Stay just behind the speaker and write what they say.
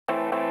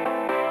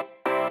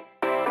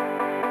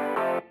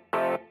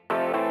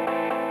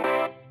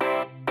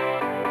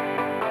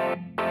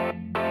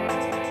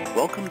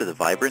welcome to the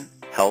Vibrant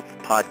Health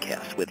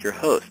Podcast with your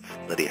hosts,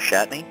 Lydia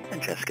Shatney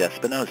and Jessica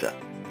Espinoza.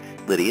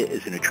 Lydia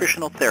is a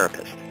nutritional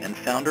therapist and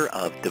founder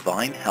of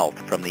Divine Health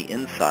from the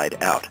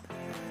Inside Out.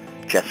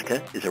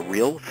 Jessica is a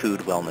real food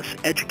wellness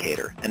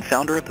educator and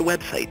founder of the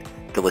website,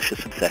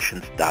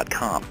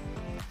 deliciousobsessions.com.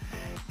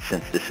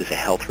 Since this is a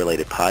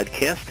health-related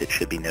podcast, it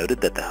should be noted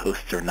that the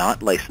hosts are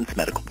not licensed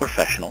medical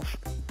professionals.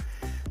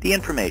 The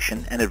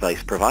information and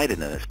advice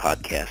provided in this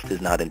podcast is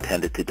not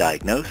intended to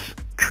diagnose,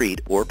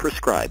 treat, or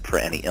prescribe for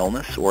any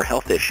illness or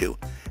health issue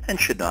and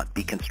should not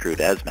be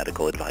construed as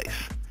medical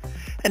advice.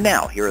 And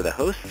now, here are the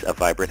hosts of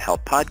Vibrant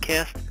Health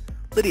Podcast,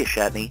 Lydia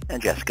Shatney and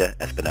Jessica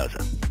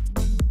Espinoza.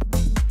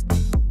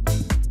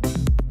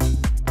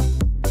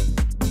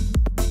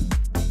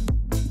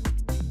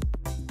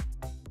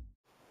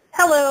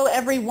 Hello,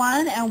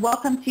 everyone, and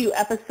welcome to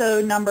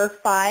episode number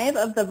 5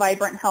 of the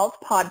Vibrant Health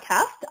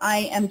Podcast.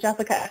 I am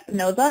Jessica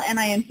Espinoza, and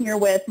I am here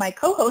with my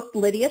co-host,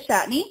 Lydia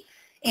Shatney.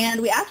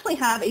 And we actually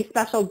have a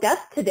special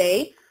guest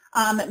today.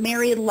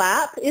 Mary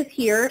Lapp is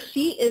here.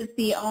 She is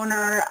the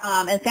owner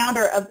and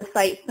founder of the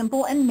site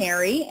Simple and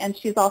Mary, and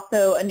she's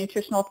also a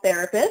nutritional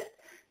therapist.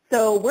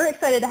 So we're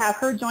excited to have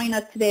her join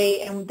us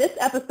today, and this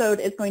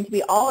episode is going to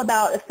be all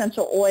about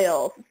essential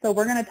oils. So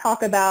we're going to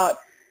talk about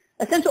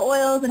essential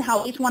oils and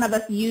how each one of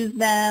us use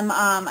them.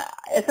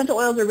 Essential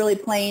oils are really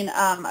playing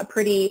a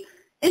pretty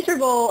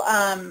integral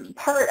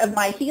part of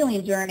my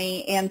healing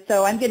journey, and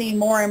so I'm getting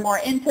more and more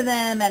into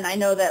them, and I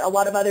know that a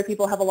lot of other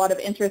people have a lot of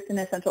interest in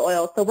essential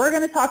oils. So we're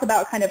going to talk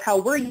about kind of how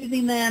we're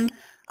using them,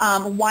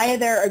 why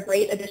they're a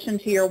great addition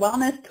to your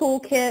wellness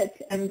toolkit,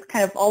 and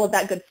kind of all of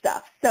that good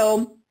stuff.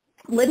 So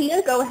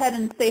Lydia, go ahead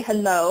and say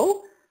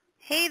hello.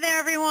 Hey there,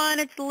 everyone.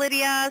 It's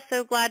Lydia.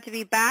 So glad to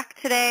be back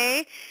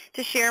today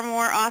to share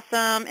more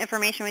awesome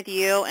information with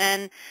you.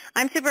 And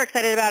I'm super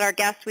excited about our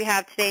guest we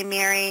have today,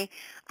 Mary.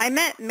 I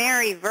met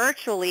Mary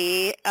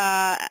virtually.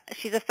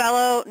 She's a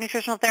fellow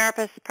nutritional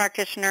therapist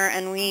practitioner,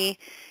 and we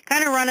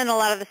kind of run in a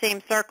lot of the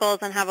same circles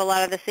and have a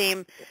lot of the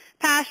same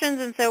passions,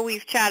 and so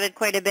we've chatted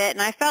quite a bit.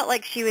 And I felt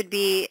like she would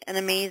be an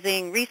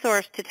amazing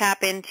resource to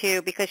tap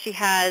into because she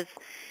has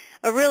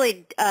a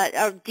really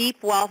a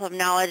deep wealth of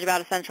knowledge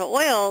about essential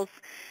oils.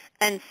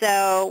 And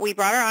so we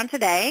brought her on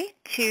today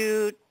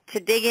to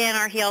dig in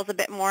our heels a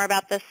bit more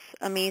about this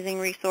amazing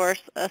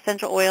resource,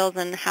 essential oils,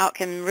 and how it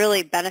can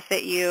really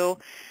benefit you.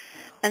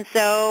 And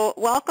so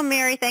welcome,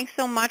 Mary. Thanks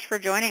so much for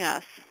joining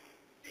us.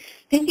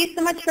 Thank you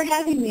so much for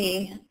having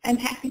me. I'm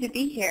happy to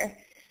be here.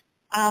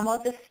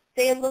 I'll just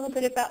say a little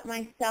bit about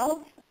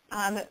myself.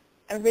 I'm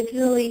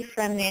originally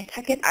from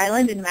Nantucket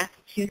Island in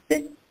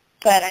Massachusetts,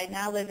 but I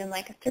now live in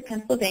Lancaster,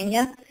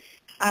 Pennsylvania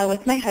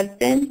with my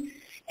husband.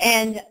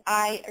 And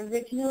I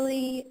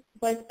originally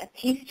was a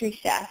pastry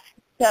chef,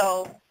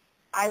 so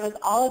I was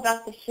all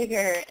about the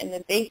sugar and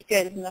the baked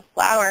goods and the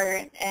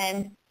flour,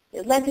 and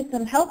it led to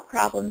some health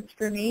problems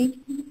for me.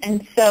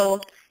 And so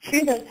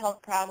through those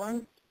health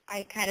problems,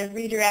 I kind of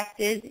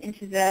redirected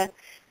into the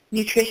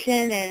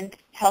nutrition and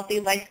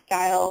healthy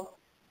lifestyle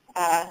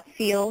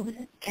field,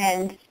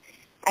 and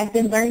I've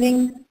been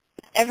learning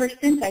ever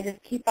since. I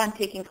just keep on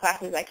taking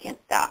classes. I can't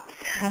stop.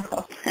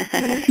 So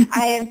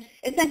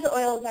essential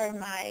oils are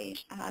my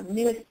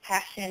newest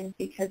passion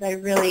because I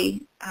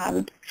really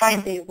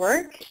find they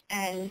work,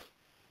 and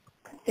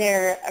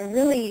they're a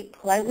really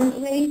pleasant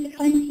way to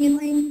find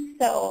healing.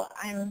 So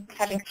I'm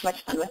having so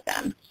much fun with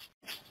them.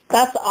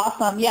 That's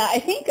awesome. Yeah, I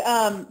think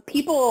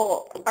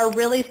people are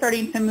really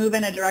starting to move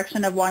in a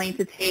direction of wanting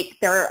to take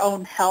their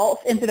own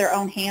health into their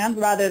own hands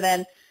rather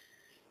than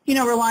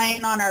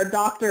relying on our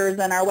doctors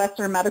and our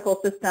Western medical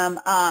system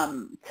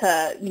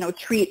to,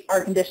 treat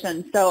our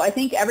conditions. So I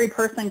think every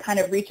person kind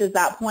of reaches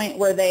that point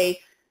where they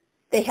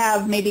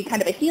have maybe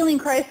kind of a healing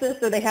crisis,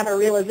 or they have a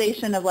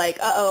realization of like,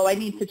 I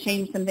need to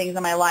change some things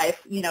in my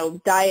life,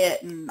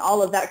 diet and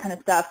all of that kind of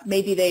stuff.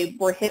 Maybe they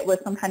were hit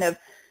with some kind of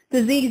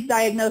disease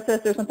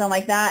diagnosis or something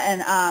like that.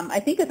 And I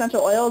think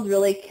essential oils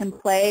really can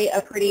play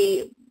a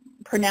pretty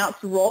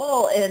pronounced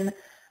role in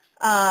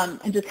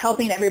just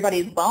helping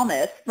everybody's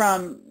wellness,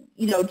 from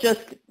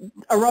just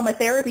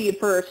aromatherapy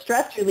for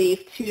stress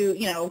relief to,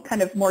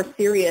 kind of more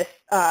serious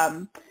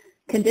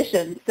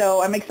conditions.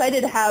 So I'm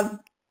excited to have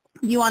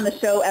you on the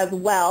show as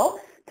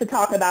well to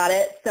talk about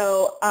it.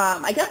 So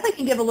I guess I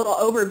can give a little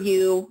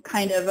overview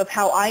kind of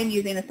how I'm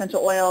using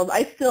essential oils.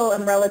 I still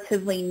am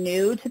relatively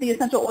new to the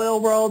essential oil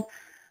world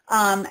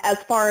as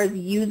far as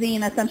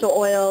using essential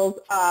oils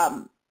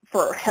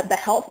for the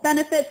health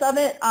benefits of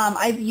it.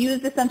 I've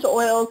used essential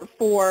oils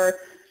for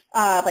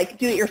like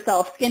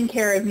do-it-yourself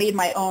skincare. I've made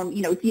my own,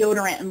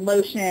 deodorant and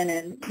lotion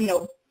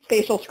and,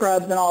 facial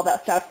scrubs and all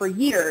that stuff for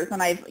years.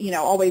 And I've,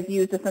 always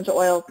used essential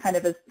oils kind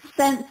of as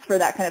scents for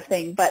that kind of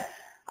thing. But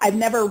I've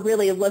never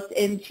really looked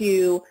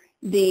into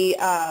the,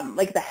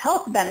 like the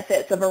health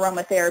benefits of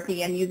aromatherapy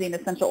and using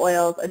essential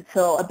oils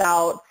until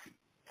about,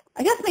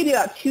 I guess maybe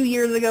about 2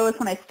 years ago is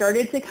when I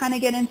started to kind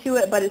of get into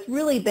it. But it's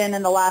really been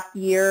in the last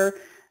year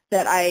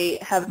that I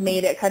have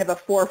made it kind of a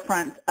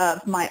forefront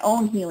of my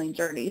own healing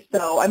journey.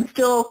 So I'm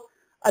still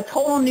a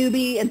total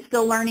newbie and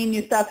still learning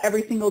new stuff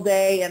every single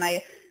day, and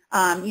I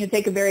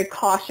take a very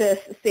cautious,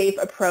 safe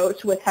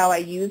approach with how I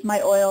use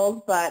my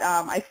oils, but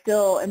I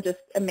still am just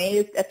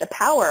amazed at the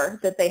power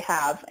that they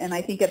have, and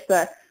I think it's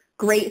a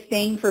great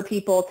thing for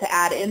people to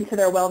add into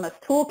their wellness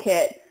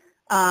toolkit,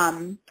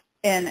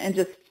 and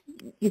just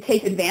you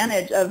take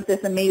advantage of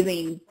this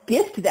amazing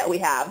gift that we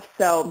have.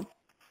 So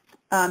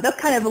that's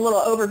kind of a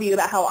little overview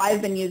about how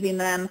I've been using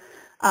them.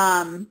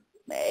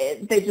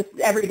 They just,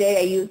 every day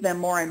I use them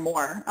more and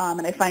more,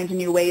 and I find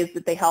new ways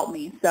that they help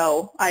me.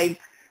 So I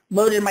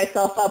loaded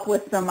myself up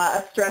with some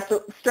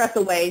stress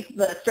away,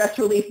 the stress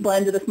relief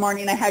blend this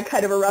morning. I had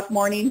kind of a rough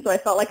morning, so I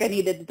felt like I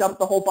needed to dump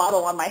the whole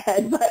bottle on my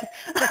head, but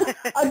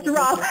a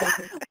drop,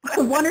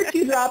 1 or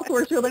 2 drops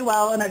works really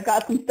well, and I've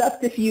got some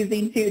stuff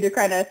diffusing too to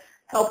kind of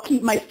help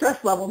keep my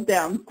stress levels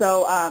down.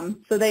 So I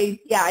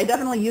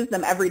definitely use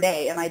them every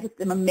day, and I just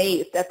am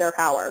amazed at their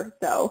power.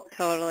 So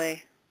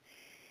totally.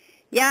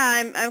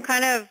 Yeah, I'm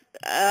kind of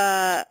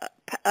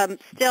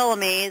still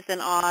amazed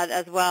and awed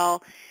as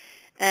well.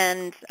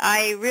 And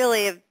I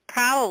really have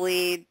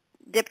probably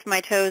dipped my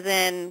toes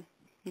in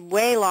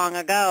way long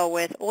ago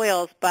with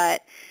oils,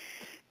 but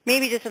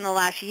maybe just in the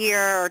last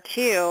year or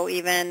two,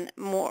 even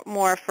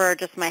more for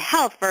just my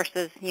health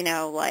versus,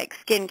 like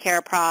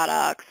skincare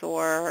products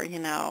or,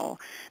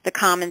 the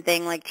common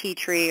thing like tea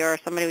tree, or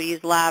somebody would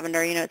use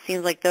lavender. It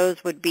seems like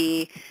those would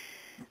be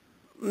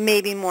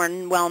maybe more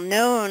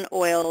well-known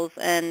oils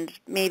and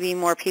maybe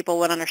more people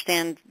would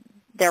understand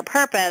their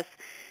purpose.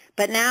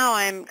 But now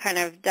I'm kind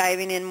of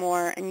diving in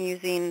more and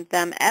using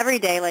them every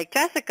day. Like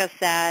Jessica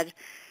said,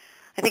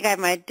 I think I have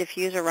my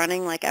diffuser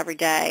running like every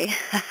day.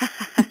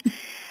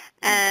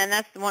 And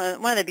that's one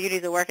of the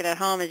beauties of working at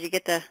home is you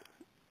get to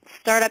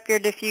start up your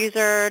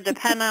diffuser,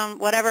 depend on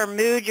whatever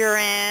mood you're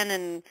in.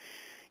 And,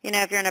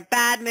 if you're in a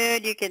bad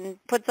mood, you can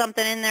put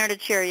something in there to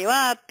cheer you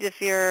up.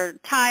 If you're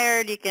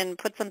tired, you can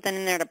put something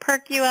in there to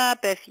perk you up.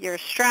 If you're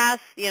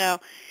stressed,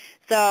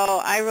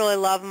 So I really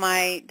love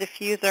my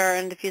diffuser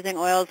and diffusing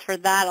oils for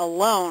that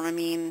alone. I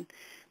mean,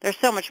 there's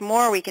so much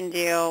more we can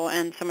do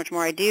and so much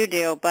more I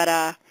do,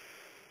 but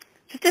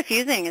just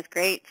diffusing is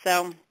great.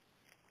 So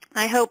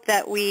I hope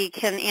that we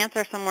can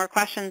answer some more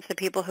questions to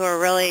people who are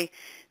really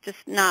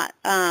just not,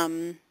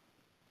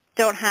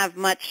 don't have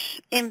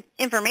much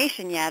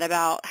information yet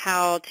about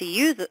how to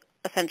use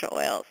essential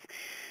oils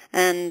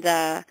and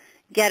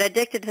get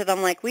addicted to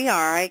them like we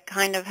are. I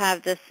kind of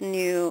have this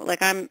new,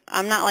 like I'm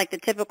not like the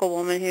typical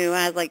woman who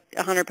has like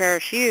 100 pair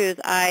of shoes.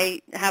 I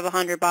have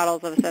 100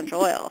 bottles of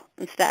essential oil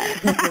instead.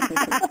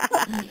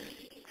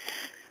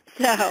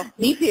 So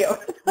me too.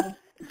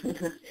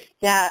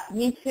 Yeah,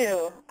 me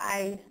too.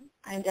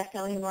 I'm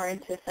definitely more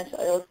into essential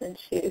oils than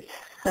shoes.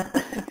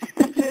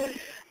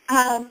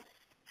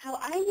 How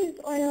I use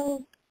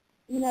oils,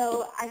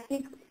 I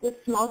think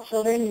with small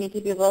children you need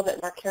to be a little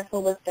bit more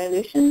careful with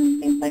dilution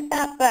and things like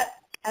that, but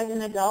as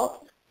an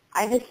adult,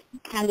 I just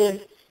kind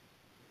of,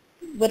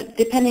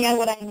 depending on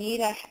what I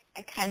need, I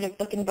kind of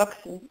look in books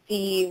and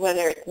see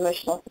whether it's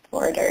emotional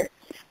support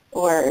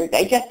or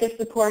digestive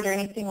support or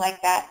anything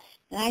like that.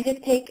 And I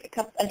just take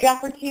a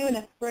drop or two and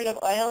a squirt of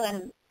oil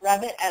and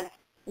rub it as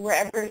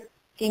wherever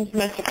seems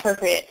most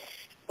appropriate,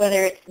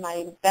 whether it's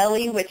my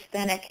belly, which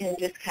then I can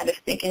just kind of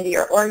sink into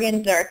your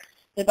organs, or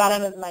the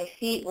bottom of my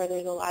feet where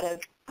there's a lot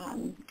of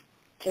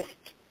just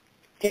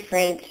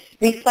different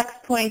reflex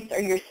points, or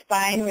your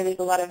spine where there's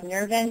a lot of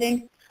nerve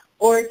endings,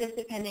 or just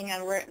depending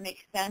on where it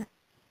makes sense.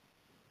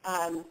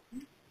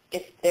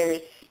 If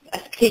there's a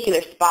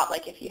particular spot,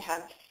 like if you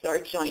have sore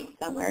joints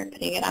somewhere,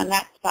 putting it on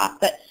that spot.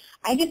 But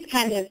I just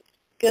kind of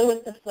go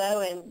with the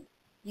flow and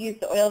use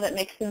the oil that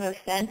makes the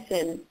most sense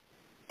and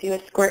do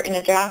a squirt and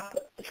a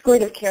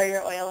squirt of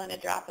carrier oil and a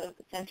drop of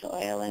essential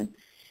oil and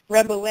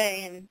rub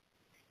away. And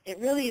it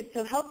really is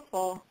so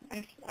helpful.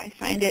 I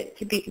find it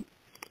to be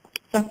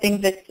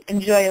something that's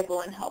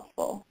enjoyable and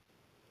helpful.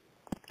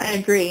 I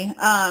agree.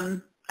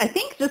 I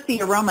think just the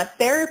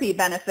aromatherapy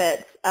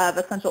benefits of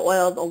essential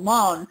oils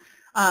alone,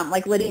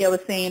 like Lydia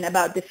was saying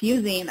about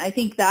diffusing, I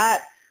think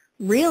that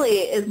really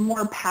is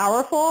more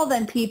powerful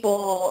than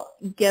people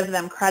give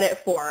them credit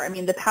for. I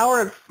mean, the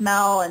power of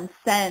smell and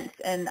scent,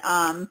 and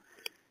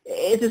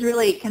it just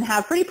really can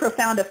have pretty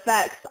profound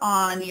effects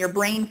on your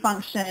brain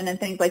function and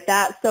things like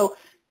that. So,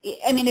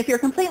 I mean, if you're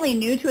completely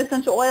new to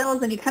essential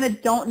oils and you kind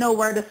of don't know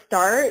where to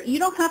start, you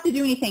don't have to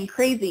do anything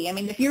crazy. I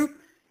mean, if you're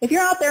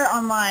out there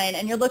online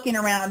and you're looking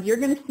around, you're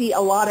going to see a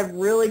lot of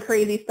really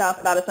crazy stuff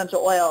about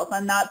essential oils.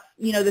 And that's,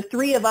 the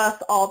three of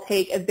us all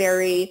take a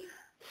very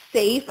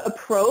safe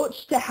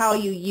approach to how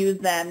you use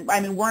them. I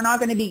mean, we're not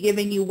going to be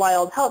giving you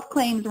wild health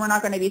claims. We're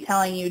not going to be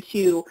telling you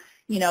to,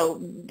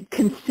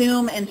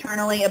 consume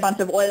internally a bunch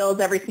of oils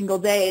every single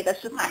day.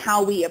 That's just not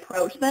how we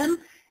approach them.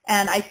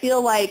 And I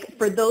feel like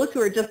for those who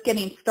are just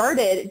getting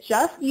started,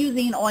 just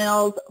using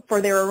oils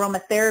for their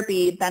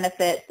aromatherapy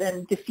benefits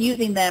and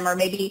diffusing them, or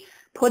maybe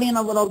putting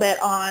a little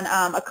bit on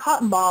a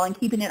cotton ball and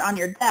keeping it on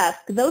your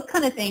desk, those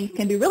kind of things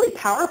can be really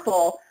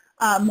powerful,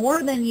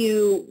 more than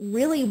you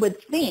really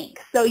would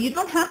think. So you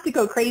don't have to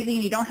go crazy,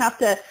 and you don't have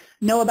to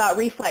know about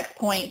reflex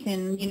points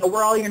and,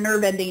 where all your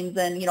nerve endings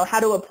and, how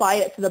to apply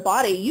it to the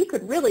body, you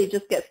could really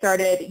just get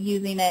started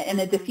using it in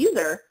a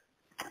diffuser.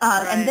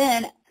 And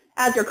then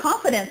as your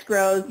confidence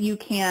grows, you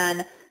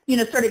can,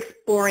 start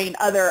exploring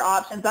other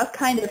options. That's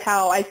kind of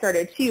how I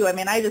started too. I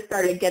mean, I just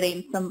started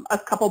getting a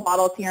couple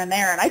bottles here and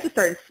there, and I just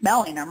started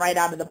smelling them right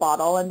out of the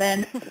bottle. And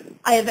then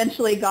I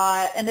eventually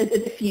got a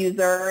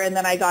diffuser, and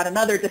then I got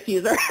another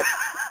diffuser.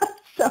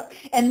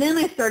 And then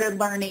I started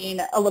learning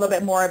a little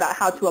bit more about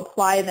how to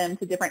apply them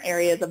to different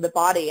areas of the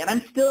body. And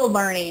I'm still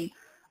learning,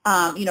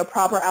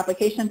 proper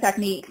application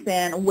techniques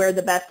and where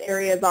the best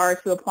areas are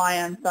to apply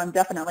them. So I'm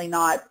definitely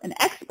not an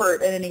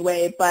expert in any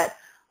way, but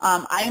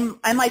I'm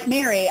like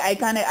Mary. I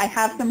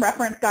have some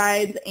reference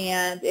guides,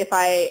 and if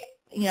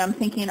I'm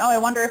thinking, I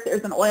wonder if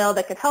there's an oil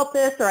that could help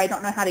this, or I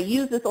don't know how to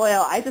use this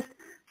oil, I just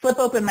flip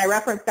open my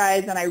reference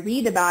guides and I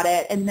read about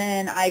it, and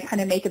then I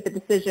kind of make the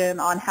decision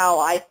on how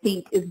I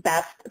think is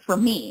best for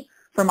me,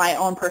 for my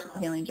own personal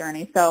healing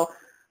journey. So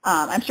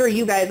I'm sure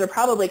you guys are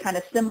probably kind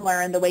of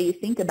similar in the way you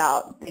think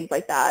about things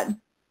like that.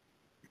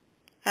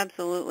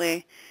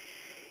 Absolutely.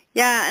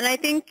 Yeah, and I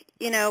think,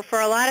 for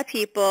a lot of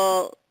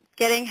people,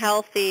 getting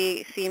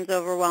healthy seems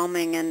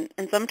overwhelming,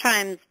 and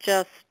sometimes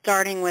just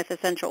starting with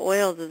essential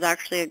oils is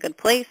actually a good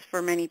place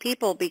for many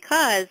people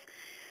because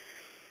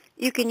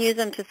you can use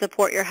them to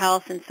support your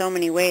health in so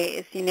many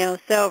ways,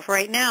 So for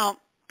right now,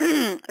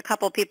 a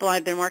couple of people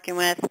I've been working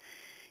with,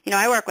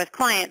 I work with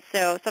clients,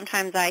 so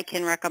sometimes I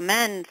can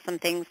recommend some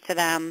things to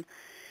them.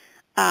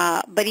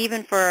 But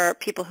even for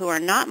people who are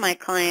not my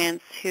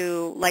clients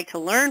who like to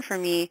learn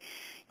from me,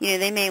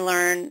 they may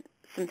learn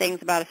some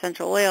things about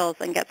essential oils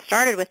and get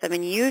started with them.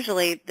 And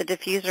usually the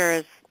diffuser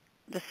is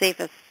the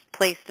safest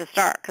place to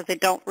start because they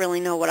don't really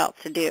know what else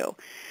to do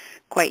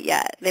quite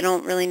yet. They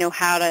don't really know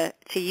how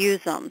to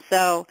use them.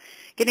 So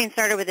getting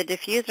started with a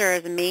diffuser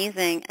is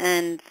amazing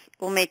and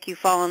will make you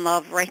fall in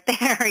love right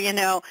there,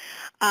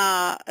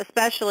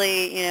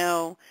 especially,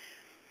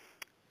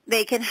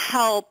 they can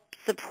help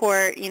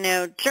support,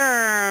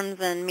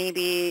 germs, and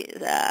maybe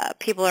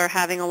people are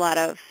having a lot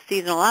of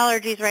seasonal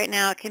allergies right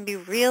now. It can be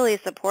really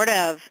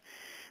supportive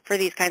for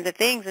these kinds of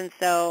things, and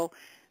so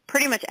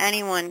pretty much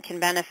anyone can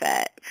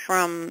benefit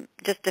from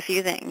just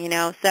diffusing,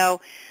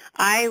 So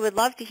I would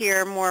love to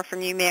hear more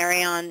from you,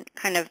 Mary, on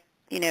kind of,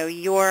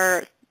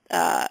 your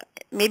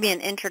maybe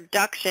an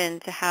introduction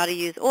to how to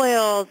use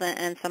oils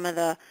and some of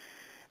the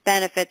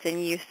benefits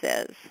and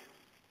uses.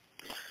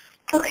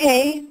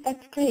 Okay,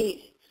 that's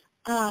great.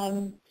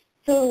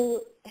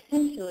 So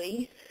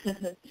essentially,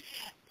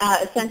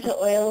 essential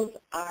oils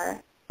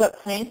are what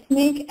plants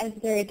make as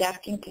they're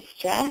adapting to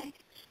stress,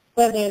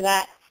 whether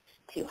that's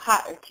too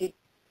hot or too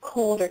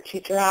cold or too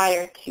dry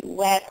or too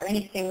wet or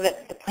anything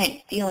that the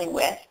plant's dealing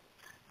with,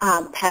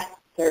 pests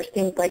or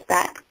things like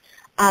that.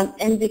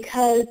 And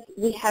because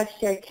we have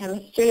shared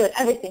chemistry, like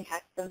everything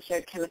has some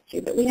shared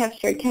chemistry, but we have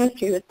shared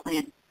chemistry with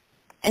plants.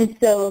 And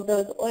so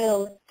those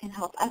oils can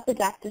help us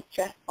adapt to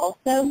stress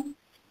also.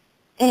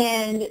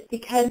 And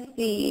because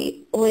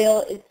the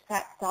oil is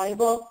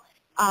fat-soluble,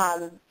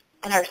 and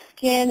our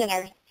skin and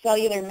our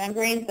cellular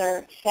membranes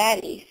are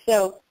fatty,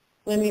 so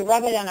when we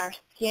rub it on our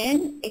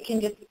skin, it can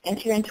just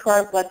enter into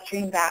our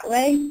bloodstream that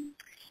way.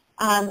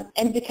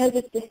 And because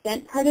it's the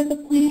scent part of the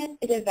plant,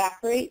 it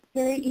evaporates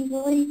very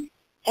easily,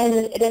 and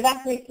it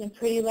evaporates in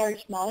pretty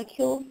large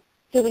molecules.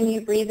 So when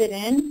you breathe it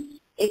in,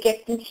 it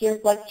gets into your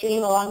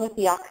bloodstream along with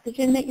the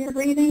oxygen that you're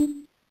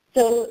breathing.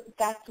 So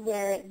that's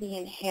where the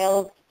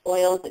inhaled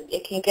oils,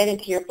 it can get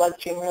into your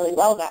bloodstream really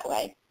well that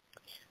way.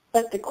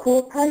 But the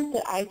cool part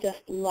that I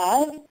just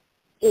love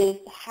is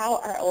how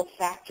our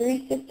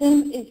olfactory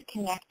system is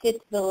connected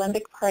to the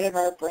limbic part of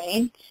our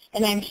brain.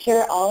 And I'm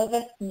sure all of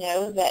us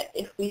know that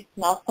if we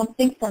smell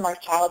something from our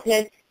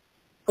childhood,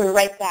 we're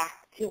right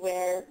back to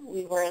where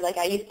we were. Like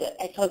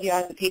I told you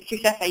I was a pastry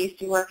chef. I used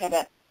to work at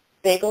a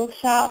bagel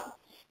shop,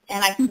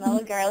 and I smell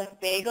a garlic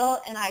bagel,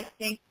 and I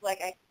think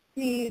I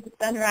see the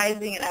sun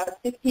rising, and I was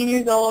 15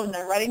 years old, and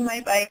I'm riding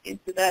my bike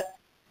into the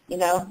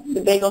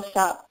bagel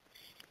shop.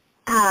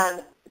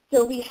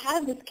 So we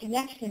have this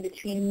connection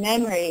between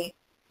memory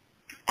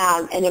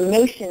and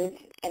emotions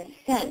and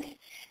scent.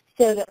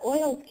 So the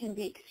oils can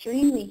be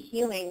extremely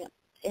healing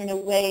in a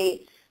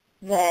way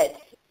that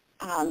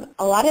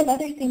a lot of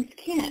other things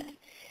can't,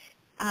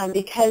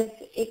 because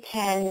it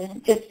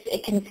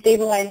can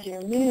stabilize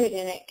your mood,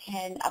 and it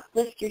can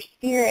uplift your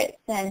spirits.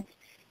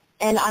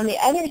 And on the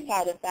other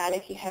side of that,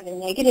 if you have a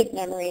negative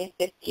memory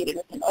associated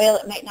with an oil,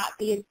 it might not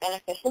be as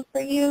beneficial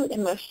for you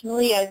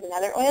emotionally as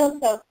another oil.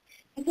 So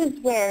this is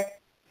where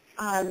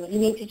you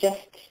need to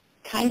just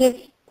kind of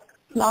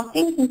smell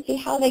things and see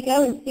how they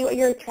go and see what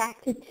you're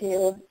attracted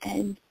to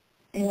and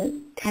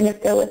kind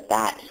of go with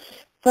that.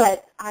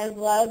 But I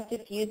love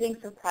diffusing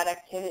for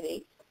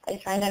productivity. I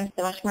find I'm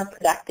so much more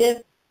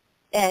productive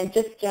and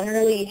just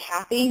generally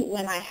happy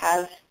when I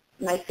have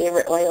my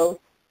favorite oils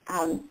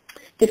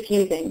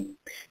diffusing.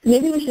 So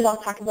maybe we should all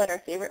talk about our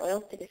favorite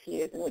oils to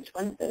diffuse and which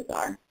ones those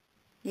are.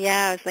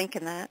 Yeah, I was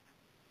thinking that.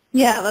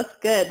 Yeah, that's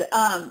good.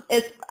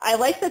 I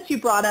like that you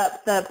brought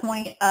up the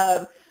point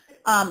of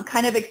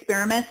kind of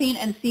experimenting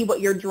and see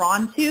what you're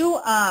drawn to.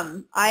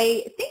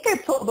 I think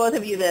I've told both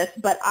of you this,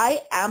 but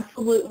I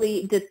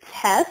absolutely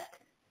detest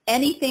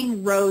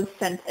anything rose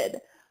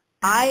scented.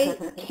 I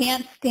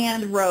can't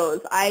stand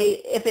rose.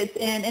 If it's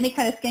in any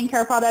kind of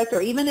skincare product,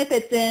 or even if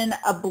it's in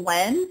a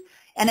blend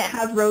and it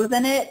has rose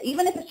in it,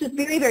 even if it's just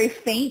very, very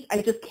faint,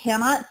 I just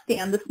cannot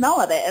stand the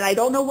smell of it. And I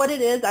don't know what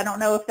it is. I don't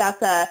know if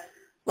that's a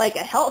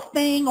health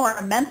thing or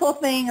a mental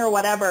thing or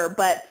whatever,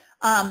 but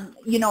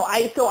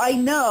I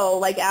know,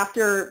 like,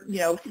 after,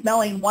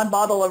 smelling one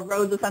bottle of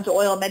rose essential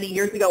oil many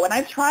years ago, and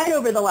I've tried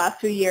over the last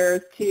few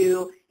years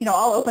to,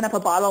 I'll open up a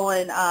bottle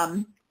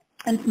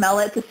and smell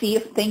it to see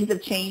if things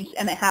have changed,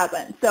 and it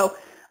hasn't. So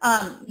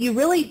you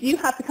really do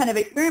have to kind of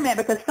experiment,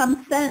 because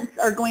some scents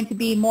are going to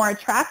be more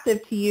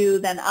attractive to you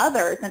than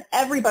others, and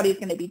everybody's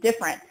going to be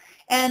different.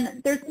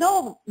 And there's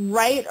no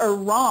right or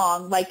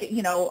wrong,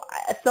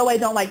 so I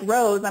don't like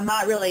rose. I'm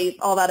not really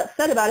all that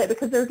upset about it,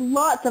 because there's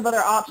lots of other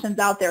options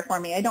out there for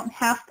me. I don't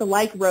have to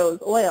like rose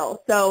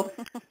oil. So,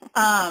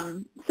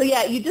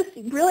 yeah, you just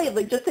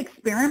really just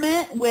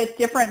experiment with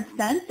different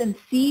scents and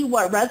see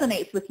what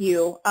resonates with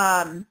you.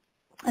 And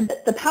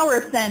the power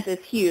of scent is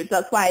huge.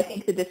 That's why I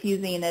think the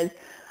diffusing is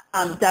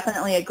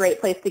definitely a great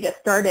place to get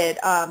started.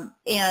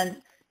 And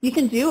you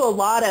can do a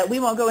lot of, we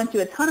won't go into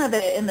a ton of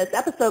it in this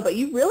episode, but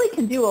you really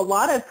can do a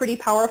lot of pretty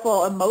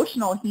powerful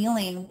emotional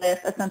healing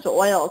with essential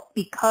oils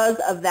because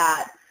of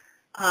that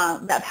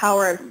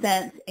power of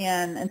scent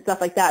and stuff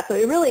like that. So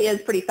it really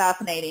is pretty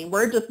fascinating.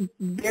 We're just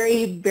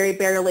very, very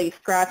barely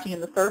scratching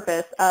the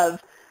surface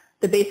of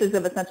the basis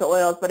of essential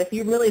oils, but if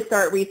you really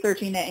start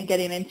researching it and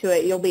getting into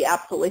it, you'll be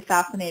absolutely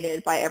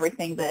fascinated by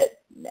everything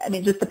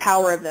just the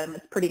power of them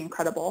is pretty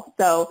incredible.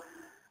 So,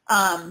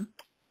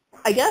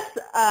 I guess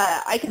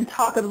I can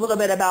talk a little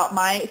bit about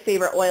my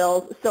favorite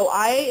oils. So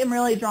I am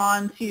really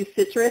drawn to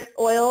citrus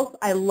oils.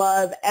 I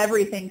love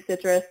everything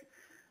citrus.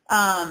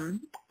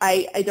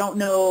 I don't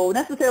know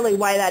necessarily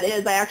why that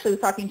is. I actually was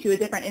talking to a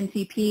different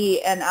NCP,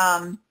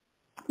 and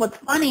what's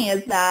funny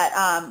is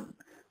that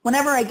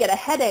whenever I get a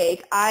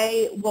headache,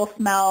 I will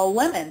smell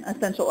lemon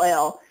essential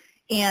oil,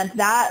 and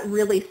that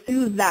really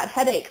soothes that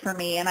headache for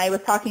me. And I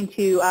was talking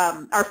to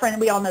our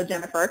friend, we all know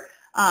Jennifer,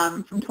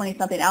 from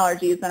 20-something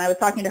Allergies, and I was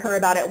talking to her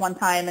about it one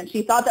time, and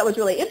she thought that was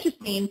really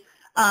interesting,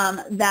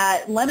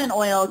 that lemon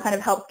oil kind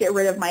of helps get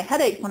rid of my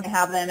headaches when I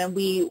have them, and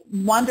we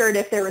wondered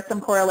if there was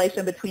some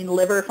correlation between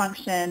liver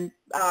function.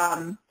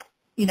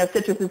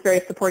 Citrus is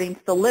very supporting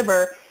to the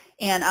liver,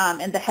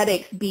 and the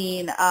headaches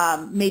being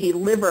maybe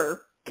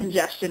liver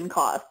congestion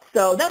caused.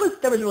 So that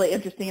was really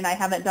interesting. I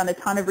haven't done a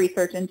ton of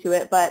research into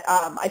it, but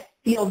I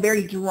feel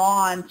very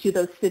drawn to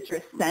those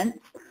citrus scents,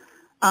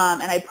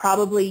 and I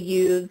probably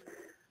use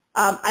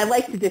I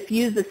like to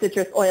diffuse the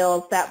citrus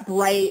oils. That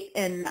bright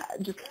and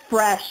just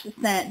fresh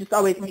scent just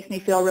always makes me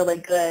feel really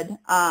good.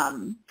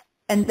 And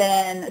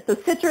then, so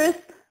citrus,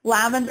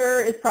 lavender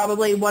is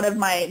probably one of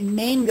my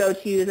main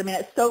go-tos. I mean,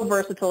 it's so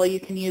versatile. You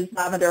can use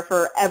lavender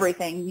for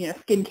everything,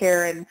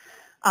 skincare and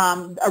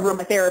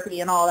aromatherapy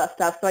and all that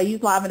stuff. So I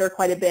use lavender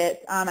quite a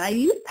bit. And I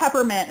use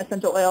peppermint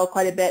essential oil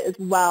quite a bit as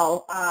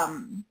well.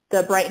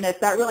 The brightness,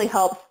 that really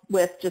helps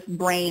with just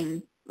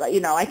brain,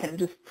 I can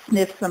just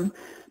sniff some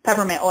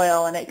peppermint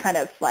oil and it kind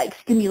of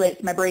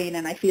stimulates my brain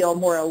and I feel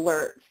more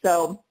alert.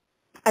 So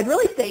I'd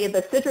really say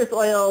the citrus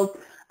oils,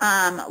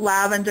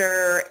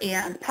 lavender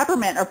and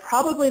peppermint are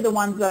probably the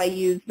ones that I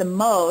use the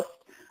most.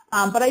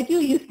 But I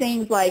do use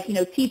things like,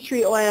 tea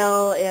tree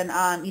oil and,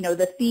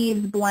 the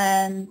thieves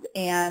blends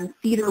and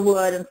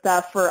cedarwood and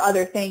stuff for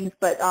other things,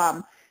 but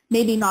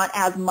maybe not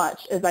as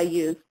much as I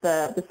use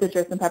the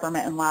citrus and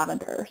peppermint and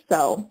lavender.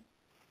 So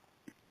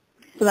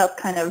that's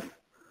kind of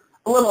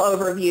a little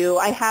overview.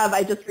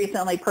 I just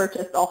recently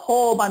purchased a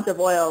whole bunch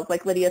of oils.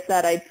 Like Lydia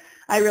said,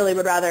 I really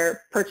would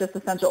rather purchase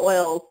essential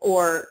oils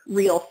or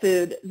real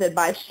food than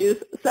buy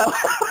shoes. So,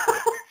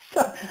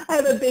 so I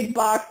have a big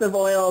box of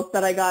oils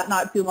that I got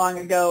not too long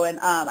ago, and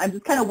I'm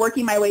just kind of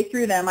working my way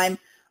through them. I'm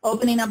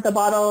opening up the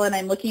bottle and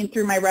I'm looking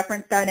through my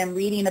reference guide and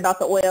reading about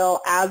the oil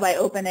as I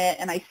open it,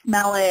 and I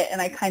smell it,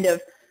 and I kind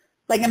of,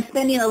 I'm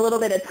spending a little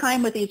bit of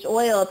time with each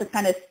oil to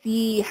kind of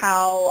see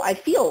how I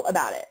feel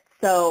about it.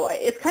 So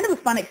it's kind of a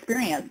fun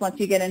experience once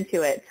you get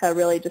into it to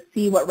really just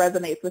see what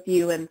resonates with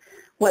you and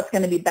what's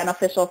going to be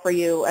beneficial for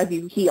you as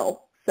you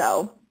heal.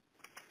 So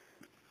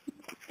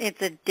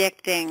it's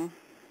addicting.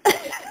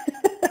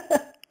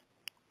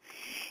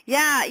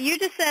 Yeah, you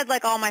just said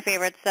all my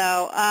favorites.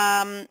 So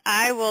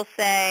I will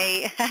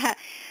say,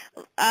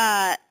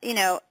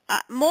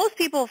 most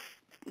people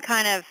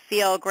kind of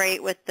feel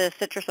great with the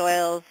citrus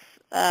oils.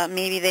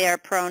 Maybe they are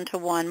prone to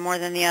one more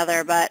than the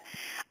other, but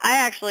I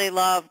actually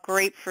love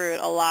grapefruit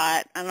a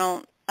lot. I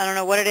don't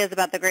know what it is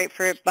about the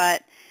grapefruit,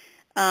 but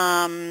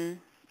I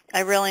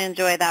really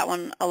enjoy that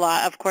one a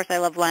lot. Of course, I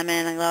love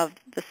lemon. I love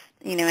this,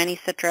 any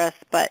citrus,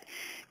 but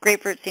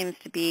grapefruit seems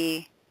to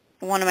be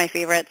one of my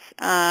favorites.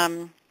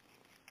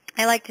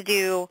 I like to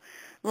do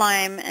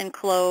lime and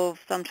clove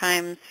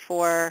sometimes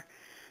for,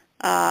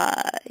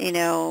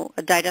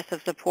 a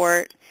digestive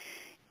support.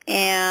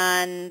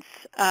 And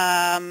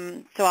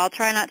so I'll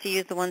try not to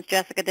use the ones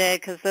Jessica did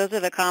because those are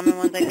the common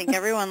ones I think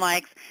everyone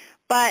likes.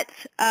 But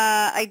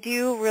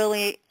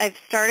I've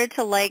started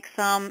to like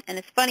some, and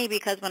it's funny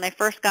because when I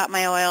first got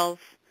my oils,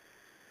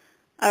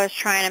 I was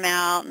trying them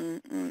out,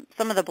 and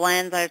some of the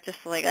blends I was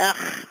just like, ugh,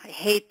 I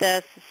hate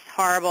this, it's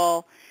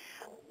horrible.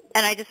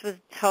 And I just was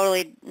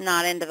totally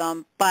not into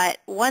them. But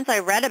once I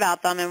read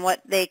about them and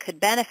what they could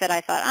benefit,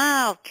 I thought,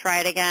 I'll try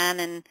it again.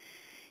 And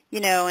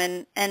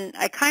and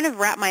I kind of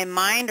wrapped my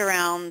mind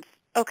around,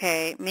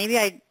 okay, maybe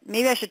I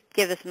should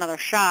give this another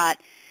shot,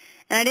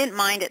 and I didn't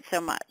mind it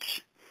so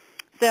much.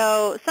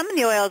 So some of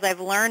the oils I've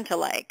learned to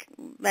like.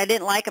 I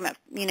didn't like them at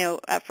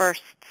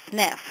first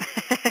sniff,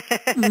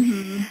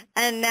 Mm-hmm.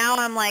 and now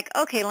I'm like,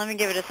 okay, let me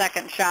give it a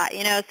second shot.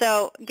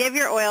 So give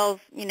your oils,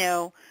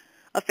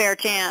 a fair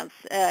chance.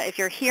 If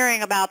you're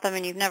hearing about them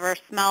and you've never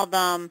smelled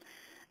them,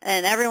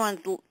 and everyone's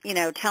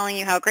telling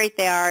you how great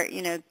they are,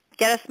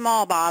 get a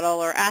small bottle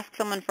or ask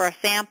someone for a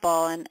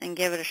sample and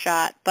give it a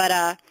shot. But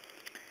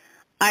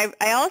I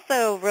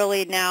also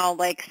really now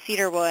like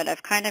cedarwood.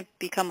 I've kind of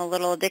become a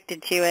little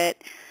addicted to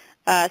it.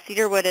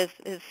 Cedarwood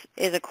is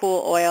a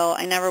cool oil.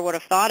 I never would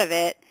have thought of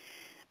it,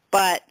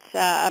 but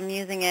I'm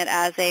using it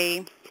as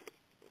a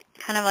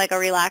kind of like a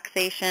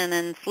relaxation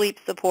and sleep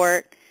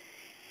support.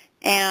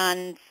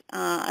 And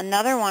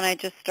another one I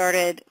just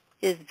started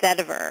is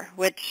vetiver,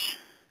 which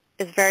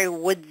is very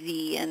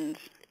woodsy and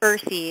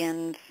earthy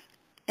and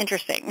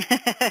interesting.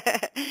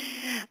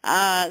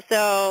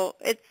 So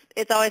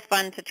it's always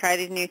fun to try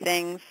these new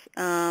things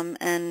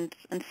and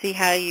see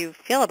how you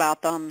feel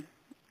about them,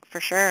 for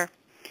sure.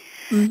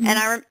 Mm-hmm.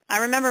 And I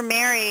remember,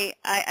 Mary,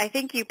 I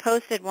think you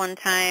posted one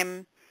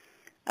time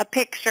a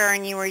picture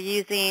and you were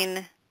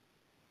using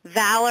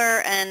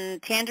Valor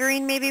and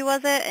Tangerine, maybe,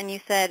 was it? And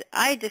you said,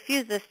 I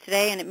diffused this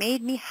today and it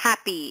made me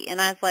happy. And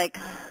I was like,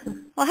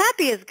 well,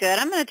 happy is good.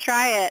 I'm going to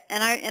try it.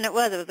 And it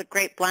was a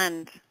great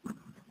blend.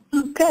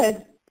 Oh,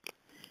 good.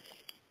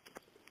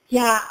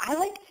 Yeah, I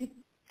like to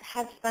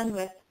have fun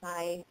with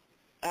my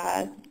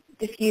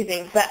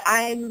diffusing, but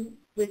I'm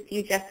with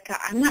you, Jessica.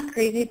 I'm not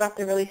crazy about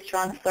the really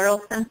strong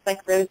floral scents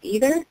like rose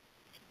either.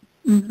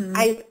 Mm-hmm.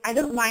 I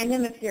don't mind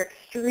them if they're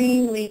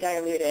extremely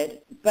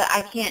diluted, but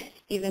I can't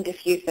even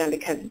diffuse them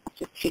because it's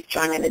just too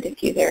strong in a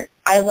diffuser.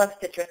 I love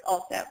citrus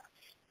also.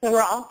 So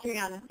we're all three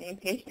on the same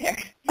page there.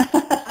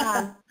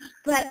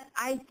 But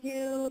I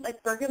do,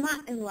 like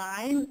bergamot and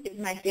lime is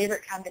my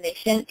favorite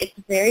combination. It's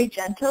very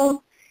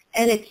gentle,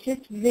 and it's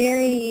just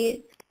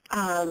very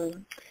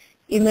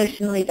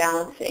emotionally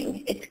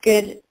balancing. It's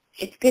good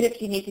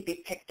if you need to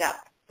be picked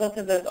up. Both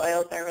of those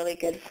oils are really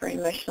good for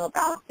emotional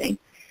balancing.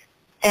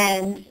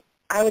 And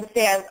I would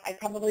say I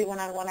probably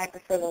one-on-one I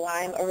prefer the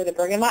lime over the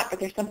bergamot, but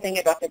there's something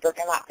about the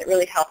bergamot that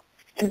really helps.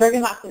 And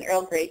bergamot's an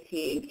Earl Grey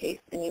tea, in case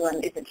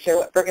anyone isn't sure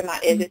what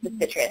bergamot is. It's a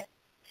citrus.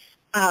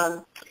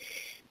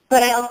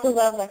 But I also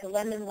love like a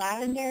lemon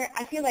lavender.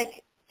 I feel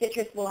like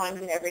citrus belongs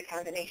in every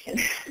combination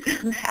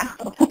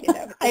somehow.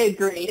 I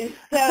agree. It's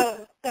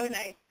so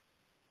nice.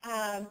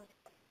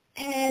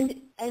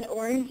 And an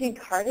orange and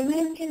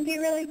cardamom can be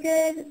really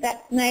good.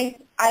 That's nice.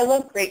 I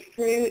love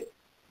grapefruit.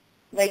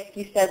 Like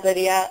you said,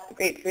 Lydia,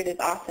 grapefruit is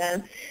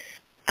awesome.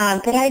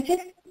 But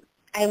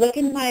I look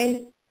in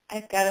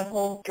I've got a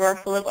whole drawer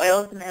full of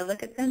oils, and I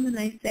look at them and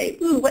I say,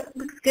 ooh, what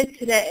looks good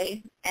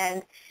today? And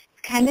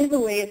it's kind of a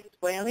way of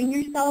spoiling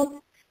yourself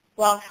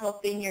while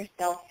helping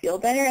yourself feel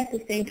better at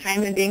the same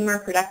time and being more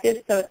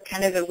productive. So it's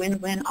kind of a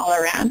win-win all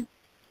around.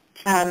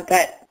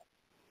 But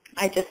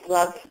I just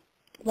love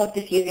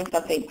diffusing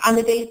something. On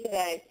the days that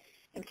I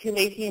am too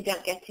lazy and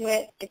don't get to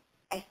it,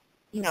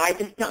 I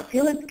just don't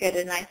feel as good,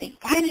 and I think,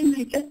 why didn't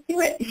I just do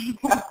it?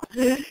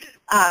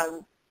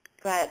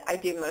 But I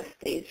do most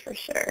days for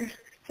sure.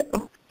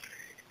 So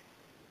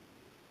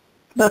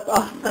That's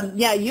awesome.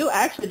 Yeah, you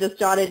actually just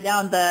jotted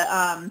down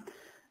the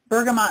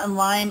bergamot and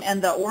lime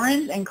and the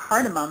orange and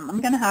cardamom. I'm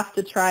going to have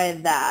to try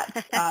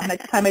that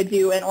next time I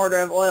do an order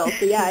of oil.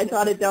 So yeah, I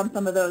jotted down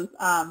some of those.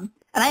 And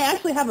I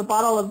actually have a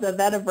bottle of the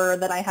vetiver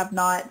that I have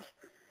not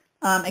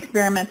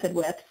experimented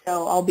with,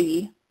 so I'll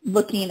be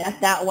looking at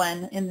that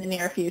one in the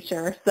near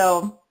future.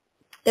 So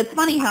it's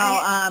funny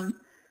how,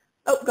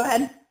 go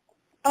ahead.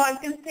 Oh, I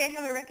was going to say I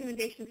have a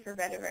recommendation for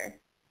vetiver.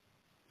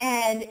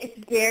 And it's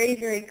very,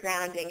 very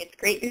grounding. It's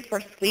great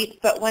before sleep.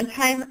 But one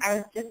time I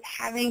was just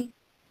having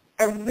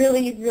a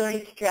really,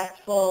 really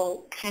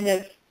stressful kind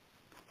of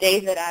day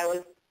that I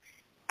was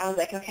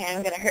like, okay,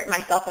 I'm going to hurt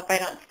myself if I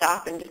don't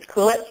stop and just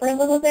cool it for a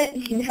little bit,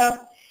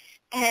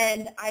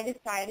 And I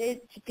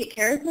decided to take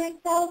care of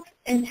myself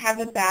and have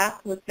a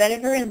bath with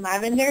vetiver and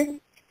lavender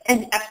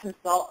and Epsom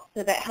salt,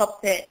 so that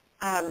helps it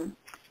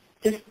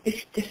just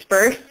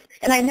disperse.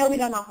 And I know we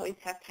don't always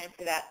have time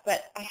for that,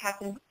 but I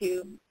happen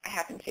to.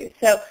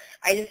 So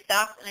I just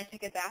stopped and I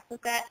took a bath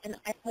with that, and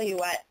I tell you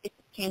what, it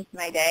changed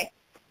my day.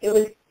 It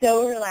was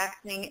so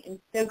relaxing and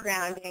so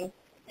grounding.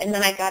 And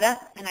then I got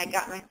up and I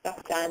got my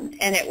stuff done,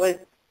 and it was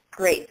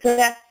great. So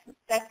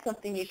that's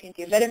something you can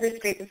do. Vetiver is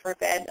great before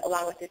bed,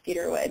 along with the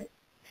cedarwood.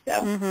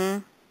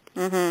 So.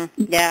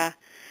 Yeah.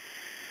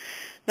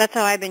 That's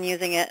how I've been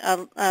using it.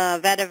 A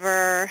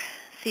vetiver,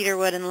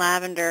 cedarwood, and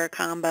lavender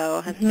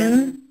combo has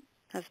been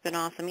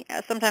awesome.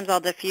 Sometimes I'll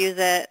diffuse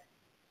it,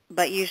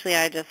 but usually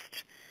I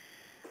just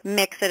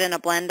mix it in a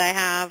blend I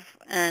have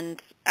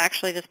and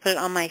actually just put it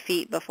on my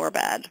feet before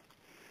bed.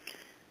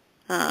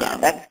 Yeah,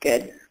 that's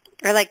good.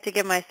 I like to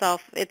give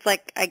myself, it's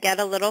like I get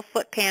a little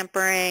foot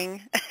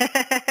pampering,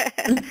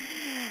 and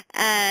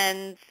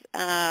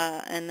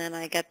then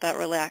I get that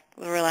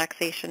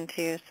relaxation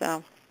too.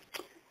 So.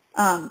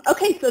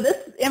 Okay, so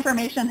this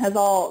information has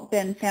all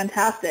been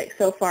fantastic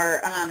so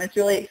far. It's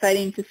really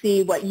exciting to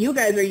see what you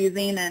guys are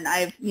using, and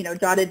I've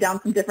jotted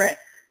down some different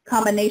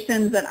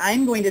combinations that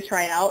I'm going to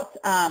try out.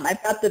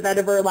 I've got the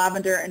vetiver,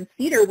 lavender, and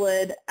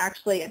cedarwood.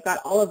 Actually, I've got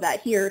all of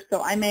that here,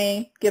 so I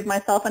may give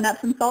myself an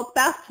Epsom salts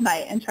bath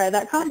tonight and try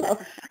that combo.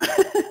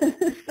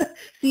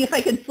 See if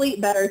I can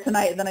sleep better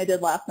tonight than I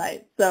did last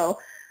night. So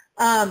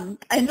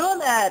I know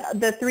that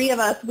the three of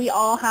us, we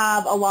all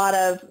have a lot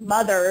of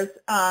mothers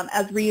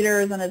as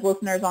readers and as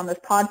listeners on this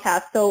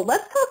podcast. So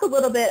let's talk a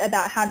little bit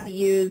about how to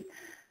use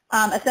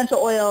essential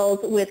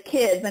oils with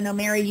kids. I know,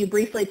 Mary, you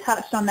briefly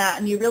touched on that,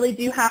 and you really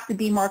do have to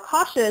be more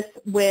cautious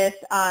with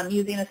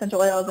using essential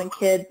oils in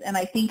kids. And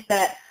I think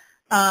that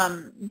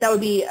that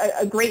would be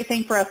a great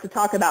thing for us to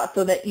talk about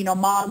so that,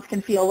 moms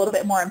can feel a little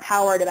bit more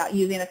empowered about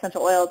using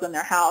essential oils in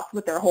their house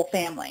with their whole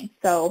family.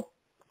 So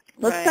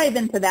let's dive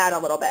into that a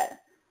little bit.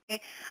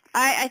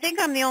 I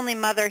think I'm the only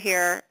mother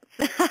here.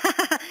 So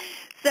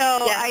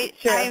yeah,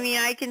 sure. I mean,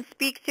 I can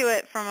speak to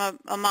it from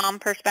a mom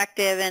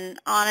perspective, and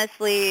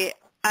honestly,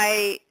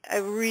 I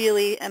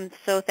really am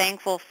so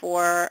thankful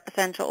for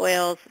essential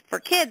oils for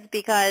kids,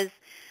 because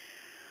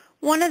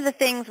one of the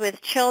things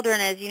with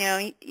children is,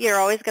 you're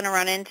always going to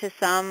run into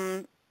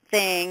something,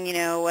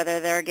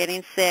 whether they're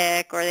getting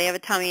sick or they have a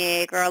tummy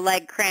ache or a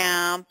leg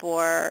cramp,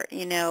 or,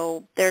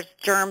 there's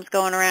germs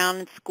going around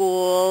in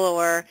school,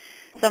 or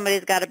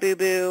somebody's got a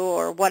boo-boo,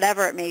 or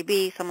whatever it may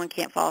be, someone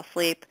can't fall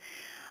asleep.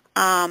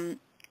 And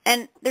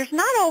there's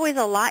not always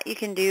a lot you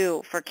can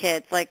do for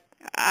kids. Like,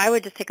 I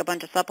would just take a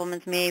bunch of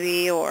supplements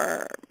maybe,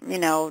 or,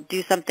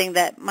 do something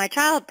that my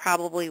child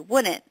probably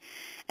wouldn't.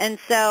 And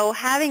so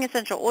having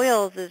essential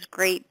oils is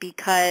great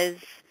because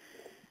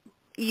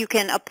you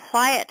can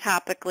apply it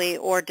topically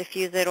or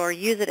diffuse it or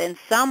use it in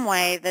some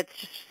way that's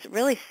just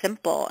really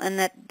simple and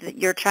that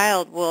your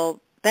child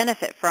will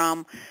benefit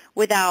from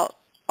without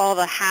all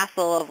the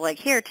hassle of, like,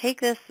 here, take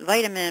this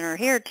vitamin, or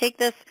here, take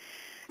this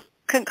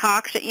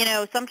concoction.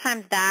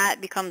 Sometimes that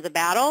becomes a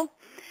battle,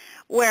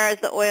 whereas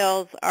the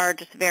oils are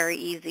just very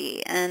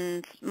easy.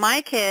 And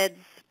my kids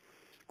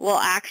will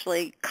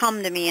actually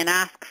come to me and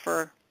ask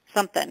for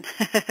something.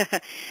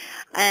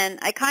 And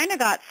I kind of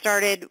got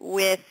started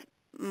with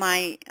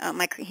my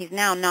he's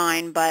now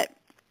 9, but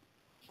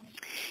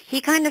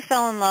he kind of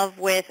fell in love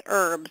with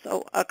herbs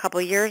a couple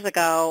years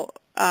ago,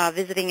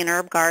 visiting an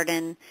herb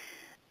garden,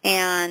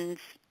 and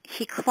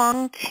he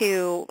clung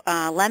to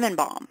lemon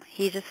balm.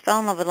 He just fell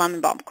in love with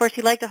lemon balm. Of course,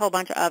 he liked a whole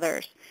bunch of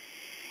others.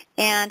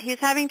 And he was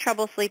having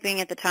trouble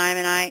sleeping at the time,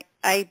 and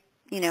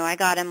I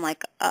got him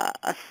like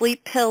a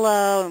sleep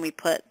pillow, and we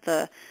put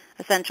the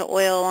essential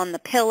oil on the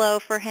pillow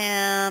for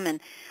him, and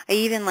I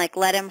even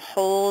let him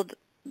hold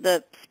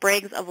the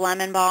sprigs of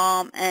lemon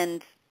balm,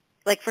 and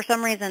for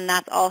some reason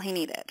that's all he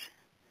needed.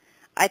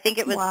 I think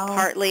it was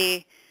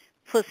partly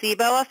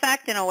placebo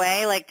effect in a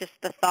way, just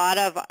the thought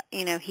of,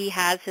 he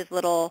has his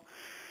little,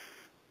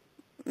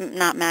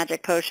 not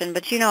magic potion,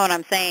 but you know what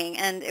I'm saying,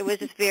 and it was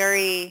just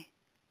very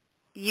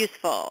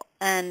useful,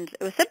 and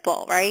it was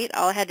simple, right?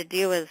 All I had to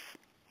do was,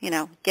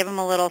 give him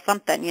a little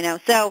something,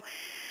 So,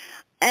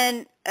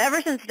 and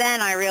ever since then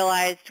I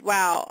realized,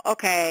 wow,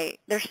 okay,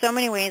 there's so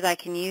many ways I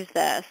can use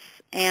this.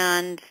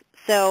 And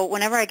so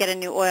whenever I get a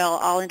new oil,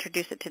 I'll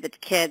introduce it to the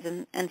kids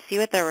and see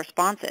what their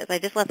response is. I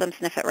just let them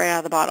sniff it right out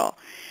of the bottle.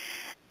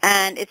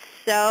 And it's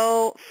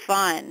so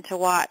fun to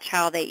watch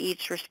how they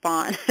each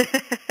respond.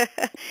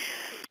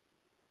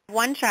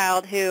 One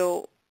child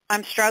who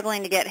I'm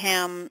struggling to get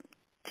him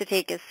to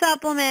take his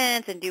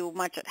supplements and do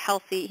much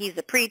healthy. He's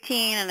a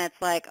preteen, and it's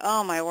like,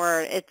 oh my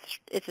word,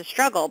 it's a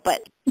struggle,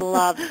 but he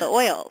loves the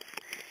oils.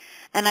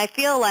 And I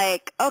feel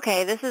like,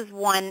 okay, this is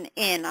one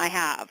in I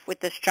have with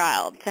this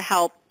child to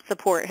help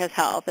support his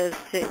health, is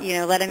to,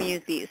 let him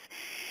use these.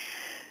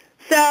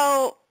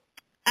 So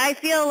I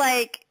feel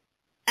like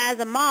as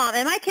a mom,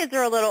 and my kids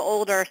are a little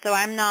older, so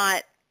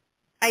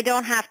I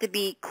don't have to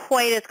be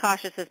quite as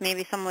cautious as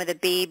maybe someone with a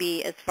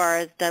baby as far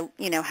as the,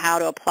 how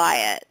to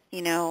apply it,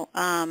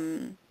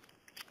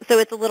 so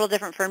it's a little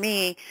different for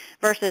me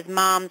versus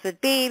moms with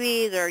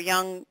babies or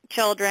young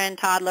children,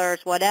 toddlers,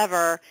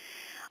 whatever.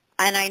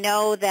 And I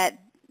know that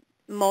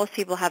most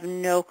people have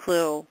no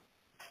clue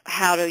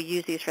how to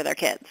use these for their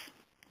kids.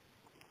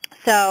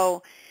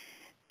 So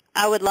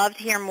I would love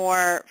to hear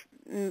more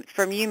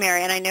from you,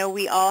 Mary, and I know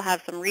we all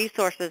have some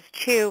resources,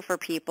 too, for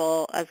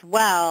people as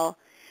well.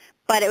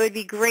 But it would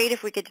be great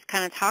if we could just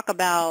kind of talk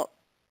about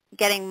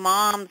getting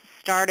moms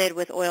started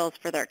with oils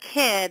for their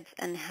kids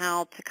and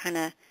how to kind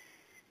of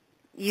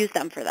use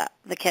them for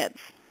the kids.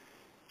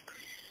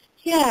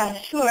 Yeah,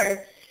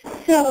 sure.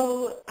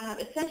 So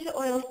essential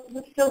oils,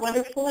 what's so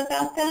wonderful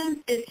about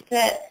them is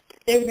that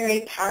they're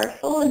very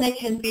powerful, and they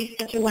can be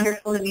such a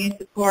wonderful immune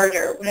support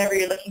or whatever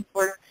you're looking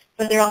for,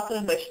 but they're also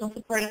emotional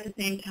support at the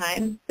same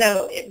time.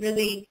 So it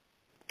really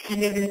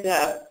kind of is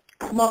a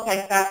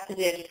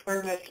multifaceted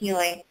form of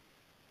healing.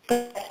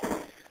 But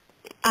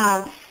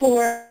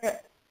for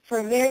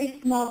very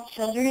small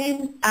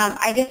children,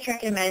 I just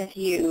recommend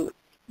you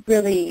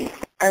really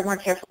are more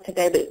careful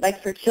today, but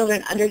like for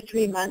children under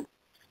 3 months,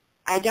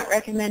 I don't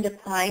recommend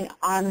applying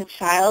on the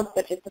child,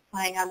 but just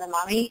applying on the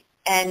mommy.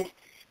 And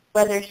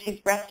whether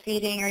she's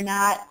breastfeeding or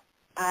not,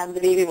 the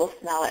baby will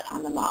smell it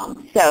on the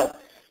mom. So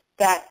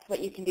that's what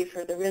you can do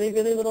for the really,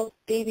 really little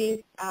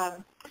babies.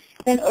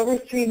 Then over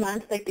 3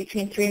 months, like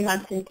between 3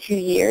 months and 2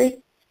 years,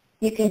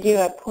 you can do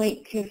a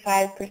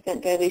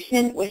 0.25%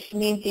 dilution, which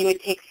means you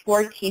would take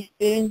 4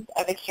 teaspoons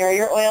of a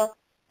carrier oil,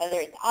 whether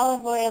it's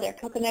olive oil or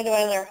coconut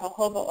oil or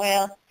jojoba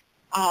oil,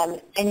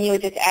 and you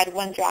would just add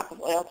 1 drop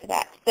of oil to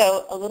that.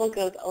 So a little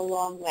goes a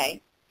long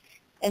way.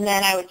 And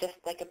then I would just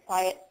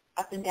apply it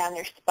up and down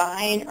their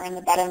spine or on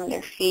the bottom of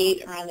their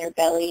feet or on their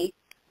belly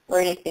or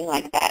anything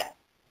like that.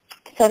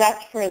 So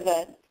that's for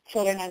the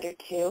children under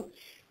 2.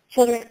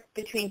 Children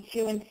between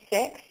 2 and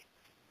 6,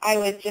 I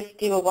would just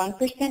do a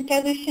 1%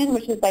 dilution,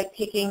 which is like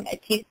taking a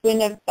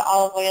teaspoon of the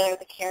olive oil or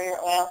the carrier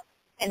oil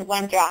and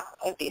 1 drop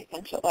of the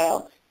essential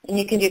oil. And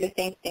you can do the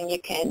same thing.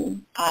 You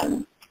can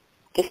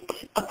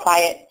just apply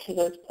it to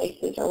those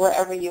places or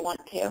wherever you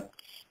want to.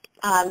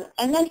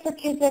 And then for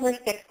kids over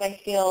 6, I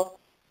feel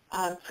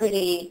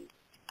pretty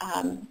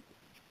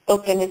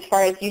open as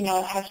far as,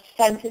 how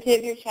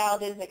sensitive your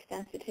child is. Like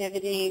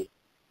sensitivity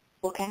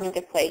will come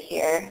into play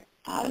here.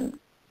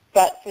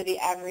 But for the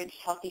average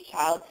healthy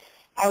child,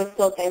 I would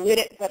still dilute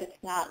it, but it's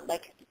not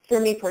for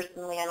me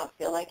personally, I don't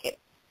feel like it's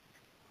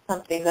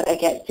something that I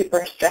get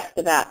super stressed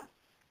about.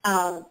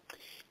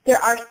 There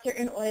are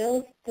certain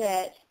oils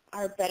that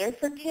are better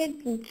for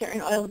kids and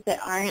certain oils that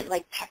aren't,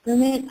 like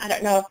peppermint. I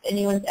don't know if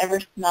anyone's ever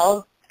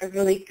smelled a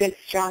really good,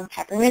 strong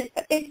peppermint,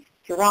 but it's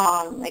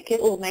strong.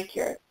 It will make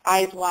your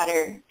eyes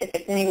water if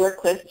it's anywhere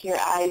close to your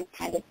eyes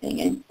kind of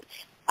thing. And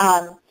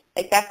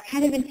that's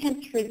kind of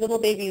intense for little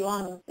baby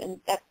lungs, and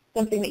that's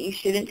something that you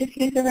shouldn't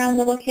diffuse around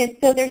little kids.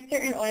 So there's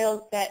certain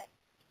oils that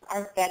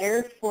are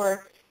better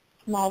for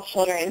small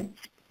children,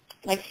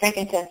 like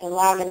frankincense and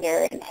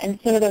lavender, and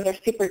some of those are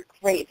super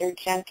great. They're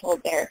gentle.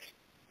 They're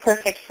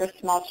perfect for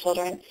small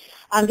children.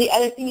 The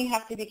other thing you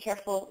have to be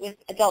careful with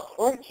adults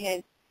or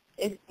kids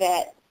is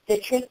that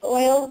citrus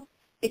oils,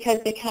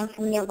 because they come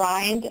from the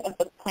rind of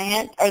the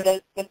plant or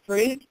the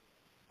fruit,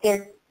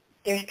 they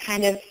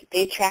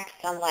attract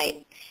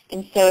sunlight.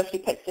 And so if you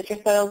put citrus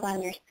oils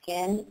on your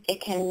skin,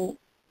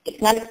 it's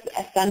not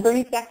a sunburn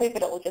exactly,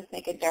 but it will just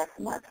make a dark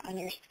mark on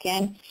your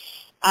skin.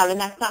 And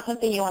that's not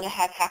something you want to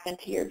have happen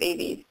to your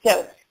babies.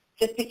 So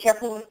just be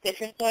careful with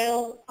citrus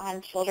oil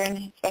on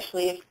children,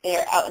 especially if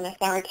they're out in the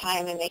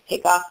summertime and they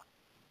take off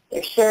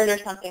their shirt or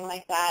something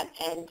like that,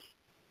 and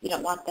you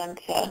don't want them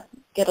to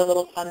get a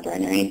little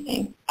sunburn or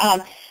anything.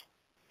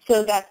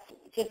 So that's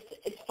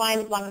it's fine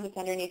as long as it's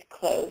underneath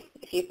clothes.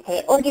 If you put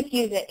it, or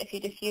diffuse it. If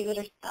you diffuse it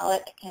or smell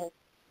it, it can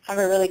have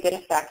a really good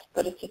effect,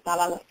 but it's just not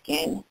on the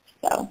skin.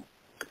 So,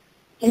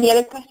 any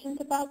other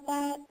questions about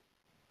that?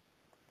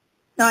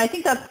 No, I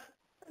think that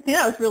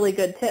was really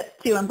good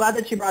tips too. I'm glad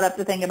that you brought up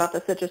the thing about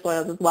the citrus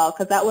oils as well,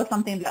 because that was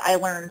something that I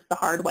learned the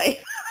hard way.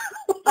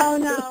 Oh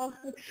no.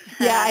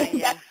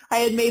 Yeah, I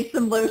had made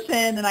some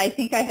lotion, and I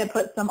think I had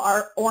put some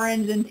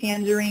orange and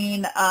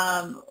tangerine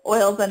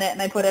oils in it,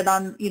 and I put it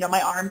on,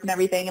 my arms and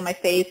everything, and my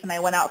face, and I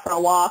went out for a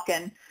walk,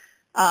 and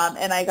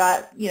I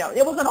got,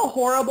 it wasn't a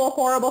horrible,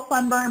 horrible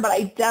sunburn, but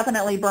I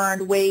definitely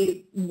burned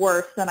way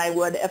worse than I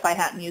would if I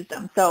hadn't used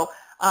them. So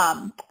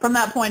from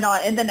that point on,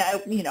 and then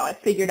I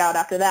figured out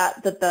after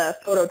that the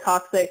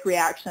phototoxic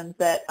reactions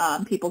that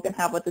people can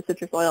have with the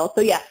citrus oil.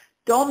 So yeah,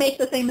 don't make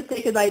the same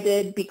mistake as I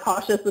did. Be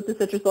cautious with the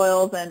citrus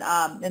oils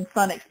and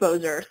sun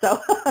exposure. So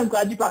I'm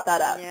glad you brought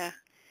that up.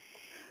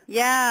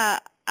 Yeah.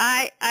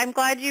 I'm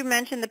glad you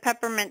mentioned the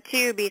peppermint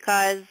too,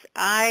 because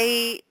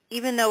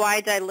even though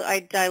I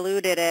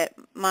diluted it,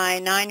 my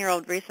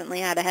 9-year-old recently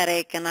had a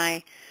headache, and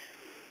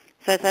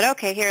so I said,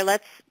 okay, here,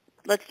 let's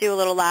do a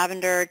little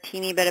lavender,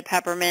 teeny bit of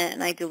peppermint,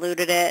 and I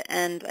diluted it,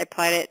 and I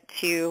applied it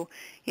to,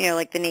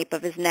 the nape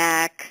of his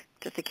neck,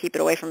 just to keep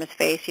it away from his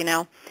face,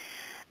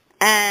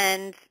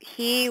 And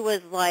he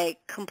was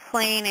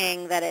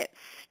complaining that it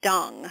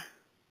stung,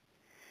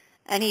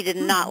 and he did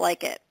not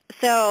like it.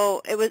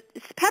 So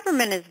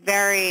peppermint is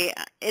very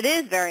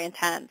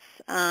intense.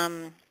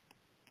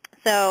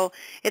 So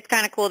it's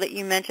kind of cool that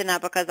you mentioned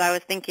that, because I was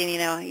thinking,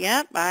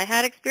 yep, I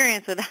had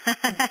experience with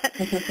that.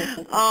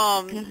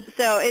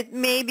 So it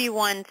may be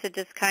one to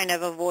just kind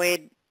of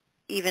avoid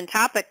even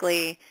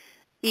topically,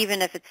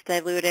 even if it's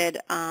diluted.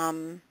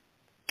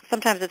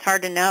 Sometimes it's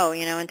hard to know,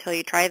 until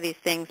you try these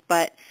things,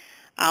 but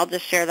I'll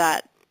just share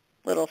that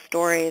little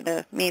story.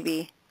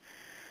 Maybe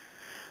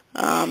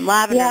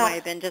lavender might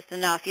have been just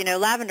enough.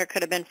 Lavender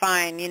could have been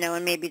fine,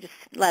 and maybe just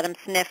let him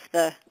sniff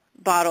the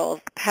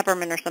bottle.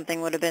 Peppermint or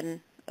something would have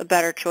been a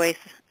better choice.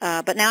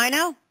 But now I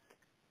know.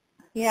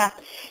 Yeah.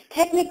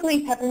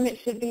 Technically, peppermint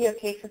should be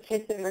okay for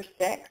kids over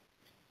 6.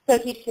 So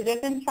he should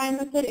have been fine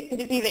with it. It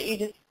could be that you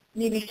just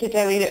maybe should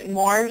dilute it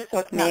more so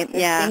it's not so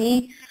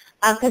stingy,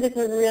 because it's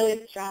a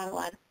really strong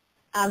one.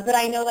 But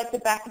I know like the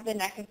back of the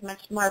neck is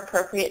much more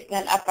appropriate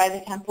than up by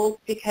the temples,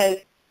 because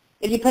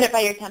if you put it by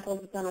your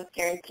temples, it's almost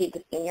guaranteed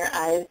to sting your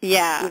eyes.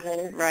 Yeah,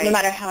 even, right. No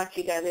matter how much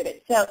you dilute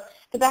it. So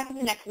the back of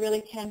the neck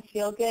really can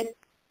feel good.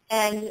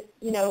 And,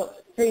 you know,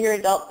 for your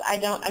adults,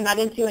 I'm not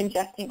into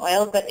ingesting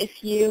oil, but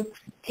if you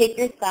take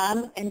your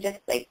thumb and just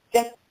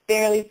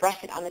barely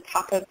brush it on the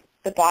top of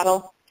the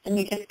bottle, and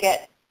you just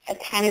get a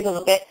tiny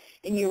little bit,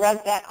 and you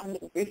rub that on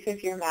the roof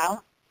of your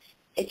mouth,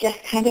 it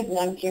just kind of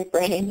numbs your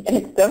brain, and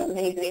it's so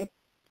amazing.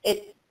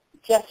 It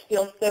just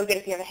feels so good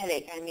if you have a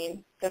headache,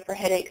 so for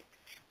headaches.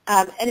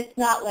 And it's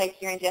not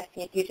like you're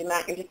ingesting a huge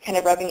amount. You're just kind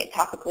of rubbing it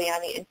topically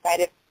on the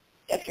inside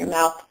of your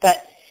mouth.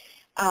 But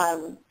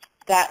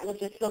that will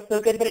just feel so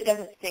good, but it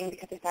doesn't sting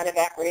because it's not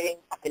evaporating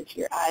up into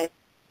your eyes.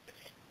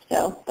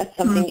 So that's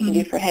something you can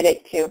do for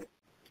headache, too.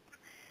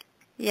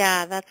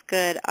 Yeah, that's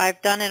good.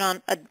 I've done it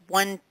on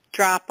one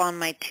drop on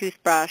my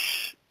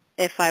toothbrush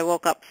if I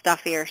woke up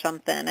stuffy or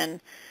something,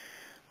 and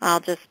I'll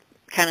just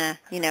kind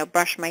of,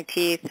 brush my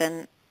teeth,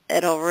 and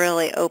it'll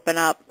really open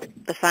up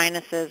the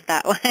sinuses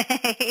that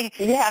way.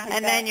 Yeah.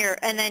 And then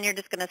you're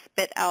just going to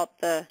spit out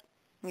the,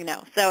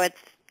 so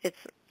it's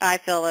I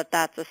feel that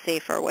that's a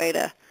safer way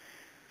to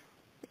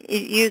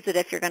use it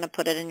if you're going to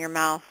put it in your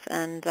mouth,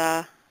 and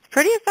it's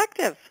pretty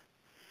effective.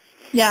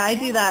 Yeah, I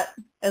do that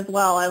as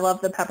well. I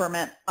love the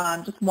peppermint,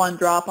 just one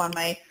drop on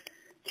my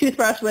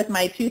toothbrush with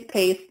my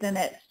toothpaste, and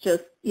it's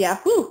just,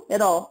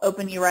 it'll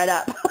open you right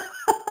up.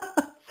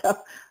 So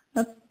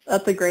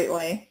that's a great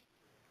way.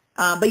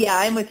 But yeah,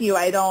 I'm with you.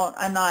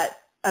 I'm not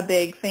a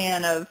big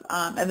fan of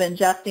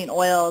ingesting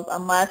oils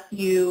unless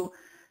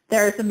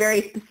there are some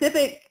very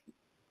specific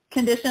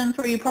conditions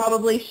where you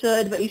probably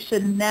should, but you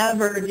should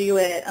never do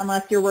it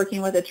unless you're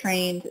working with a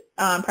trained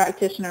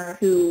practitioner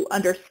who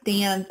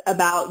understands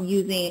about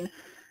using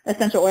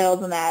essential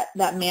oils in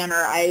that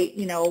manner.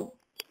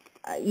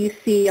 You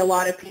see a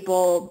lot of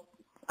people,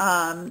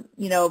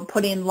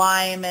 putting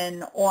lime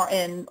and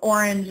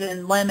orange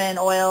and lemon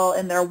oil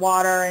in their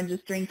water and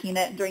just drinking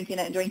it.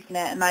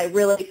 And that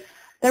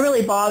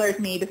really bothers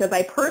me, because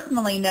I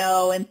personally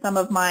know in some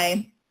of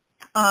my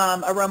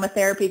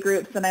aromatherapy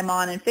groups that I'm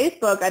on in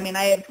Facebook,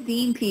 I have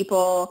seen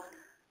people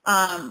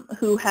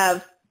who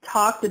have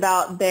talked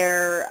about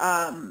their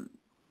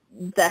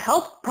the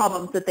health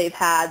problems that they've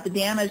had, the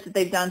damage that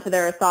they've done to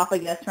their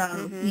esophagus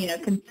from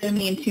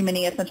consuming too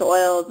many essential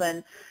oils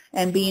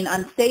and being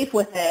unsafe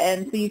with it.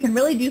 And so you can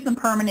really do some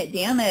permanent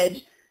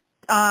damage,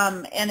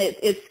 and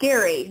it's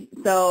scary.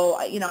 So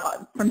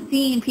from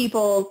seeing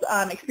people's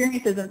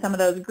experiences in some of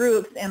those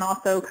groups, and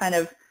also kind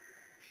of,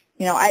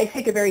 I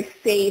take a very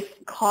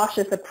safe,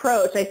 cautious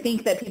approach. I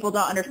think that people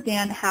don't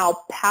understand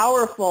how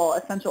powerful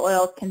essential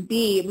oils can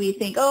be. We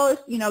think,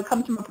 it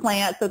comes from a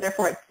plant, so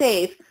therefore it's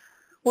safe.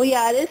 Well,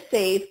 yeah, it is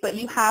safe, but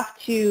you have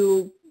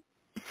to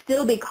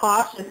still be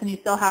cautious, and you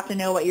still have to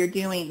know what you're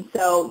doing.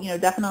 So,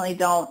 definitely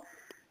don't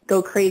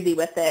go crazy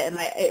with it. And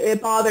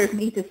it bothers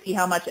me to see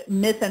how much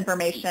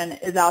misinformation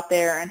is out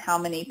there and how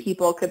many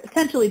people could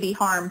potentially be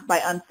harmed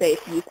by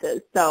unsafe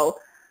uses. So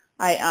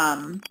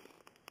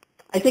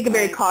I take a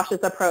very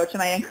cautious approach,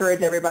 and I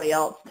encourage everybody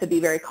else to be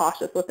very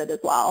cautious with it as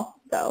well.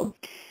 So,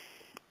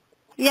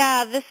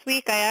 yeah, this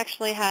week I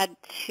actually had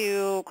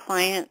 2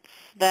 clients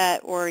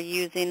that were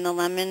using the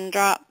lemon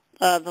drop,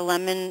 the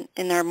lemon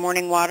in their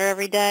morning water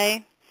every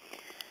day.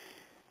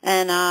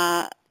 And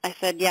I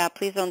said, yeah,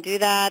 please don't do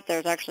that.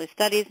 There's actually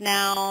studies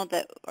now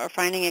that are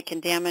finding it can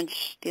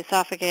damage the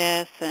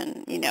esophagus,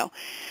 and,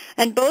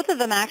 and both of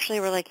them actually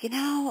were like,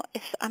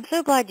 I'm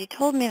so glad you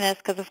told me this,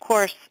 because, of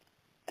course,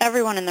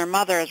 everyone and their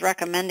mother is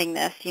recommending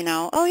this,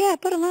 oh, yeah,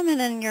 put a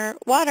lemon in your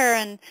water.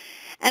 And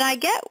I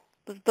get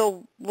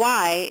the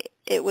why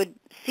it would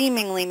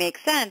seemingly make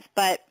sense,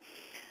 but,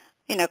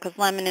 because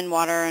lemon in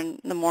water in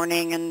the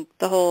morning and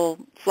the whole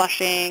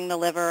flushing the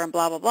liver and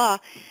blah, blah, blah.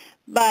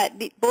 But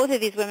both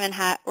of these women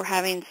were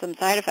having some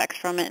side effects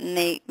from it, and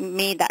they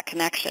made that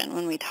connection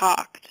when we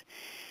talked.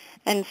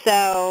 And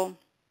so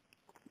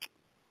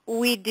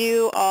we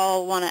do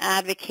all want to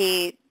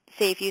advocate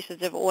safe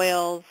usage of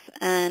oils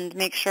and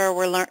make sure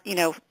we're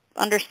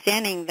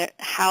understanding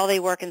how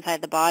they work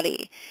inside the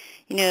body.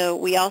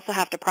 We also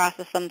have to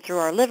process them through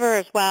our liver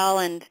as well,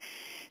 and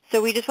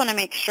so we just want to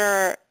make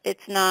sure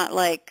it's not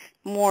like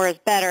more is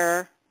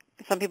better.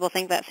 Some people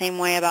think that same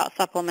way about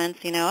supplements,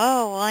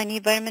 I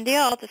need vitamin D,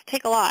 I'll just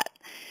take a lot,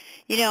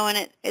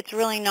 and it's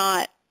really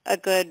not a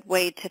good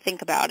way to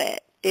think about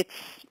it. It's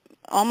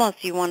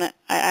almost you want to,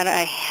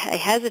 I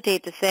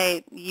hesitate to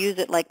say use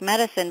it like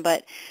medicine,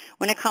 but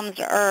when it comes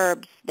to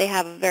herbs, they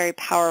have a very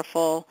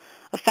powerful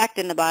effect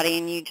in the body,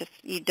 and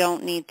you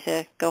don't need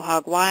to go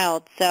hog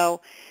wild.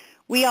 So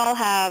we all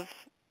have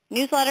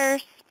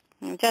newsletters.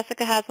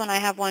 Jessica has one. I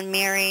have one.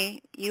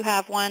 Mary, you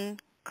have one,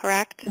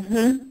 correct?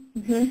 Mm-hmm.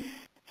 Mm-hmm.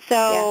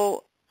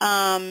 So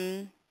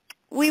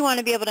we want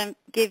to be able to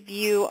give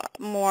you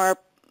more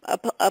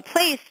a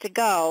place to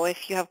go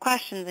if you have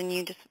questions and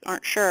you just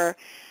aren't sure.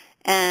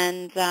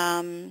 And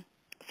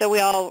so we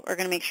all are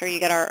going to make sure you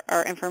get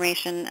our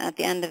information at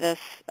the end of this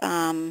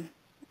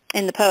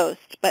in the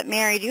post. But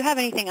Mary, do you have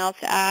anything else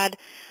to add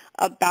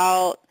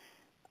about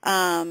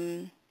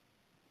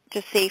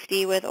just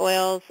safety with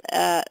oils?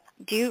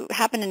 Do you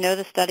happen to know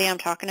the study I'm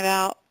talking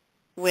about?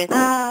 With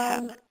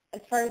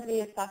as far as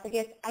the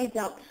esophagus, I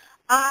don't.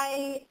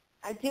 I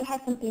do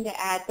have something to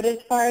add, but as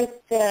far as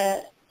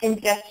the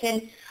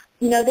ingestion,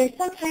 there's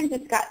sometimes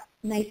it's got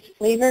nice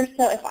flavor.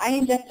 So if I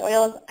ingest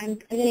oils, I'm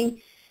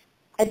putting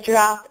a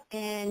drop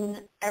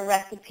in a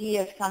recipe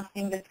of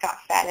something that's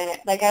got fat in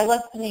it. Like I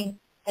love putting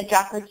a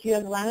drop or two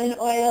of lemon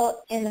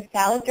oil in the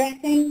salad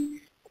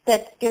dressing.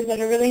 That gives it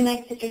a really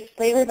nice citrus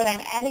flavor, but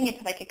I'm adding it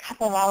to like a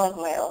cup of olive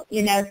oil,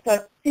 so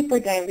it's super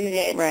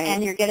diluted, right.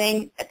 And you're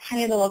getting a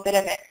tiny little bit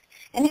of it.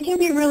 And it can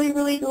be really,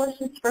 really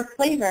delicious for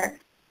flavor.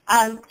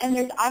 And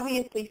there's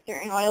obviously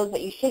certain oils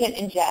that you shouldn't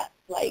ingest,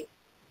 like,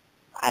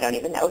 I don't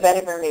even know,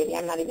 vetiver maybe,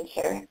 I'm not even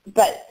sure.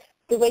 But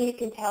the way you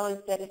can tell is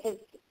that if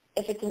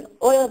it's an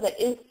oil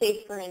that is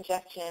safe for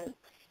ingestion,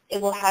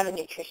 it will have a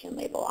nutrition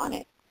label on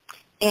it.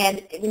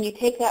 And when you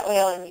take that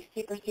oil and you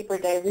super, super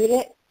dilute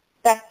it,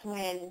 that's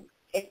when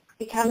it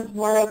becomes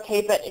more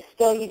okay, but it's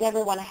still, you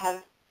never want to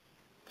have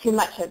too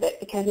much of it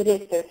because it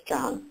is so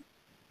strong.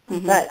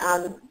 Mm-hmm. But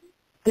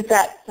does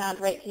that sound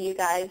right to you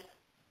guys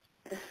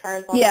as far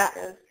as all that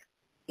goes?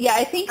 Yeah,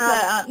 I think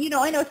that,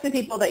 I know some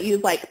people that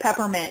use like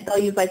peppermint. They'll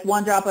use like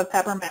 1 drop of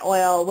peppermint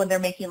oil when they're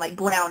making like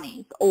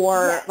brownies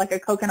or like a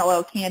coconut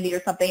oil candy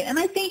or something. And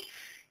I think,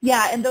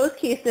 in those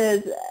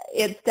cases,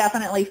 it's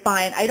definitely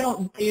fine. I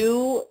don't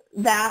do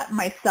that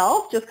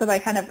myself just because I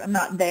kind of am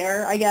not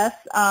there, I guess.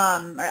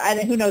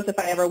 Who knows if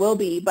I ever will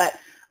be. But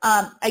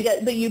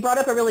but you brought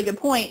up a really good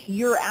point.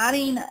 You're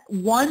adding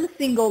 1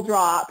 single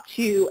drop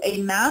to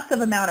a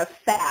massive amount of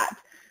fat,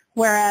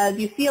 whereas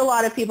you see a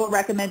lot of people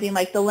recommending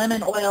like the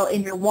lemon oil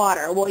in your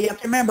water. Well, you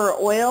have to remember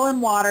oil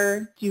and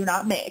water do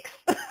not mix.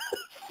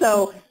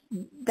 So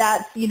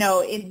that's,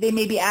 they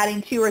may be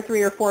adding 2 or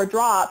 3 or 4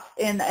 drops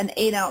in an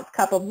 8-ounce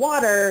cup of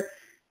water.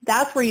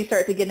 That's where you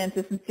start to get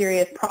into some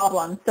serious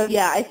problems. So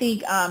I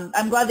think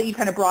I'm glad that you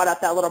kind of brought up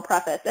that little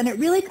preface. And it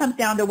really comes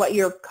down to what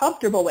you're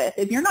comfortable with.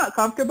 If you're not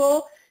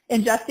comfortable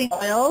ingesting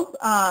oils,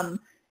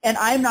 and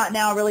I'm not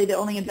now really, the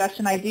only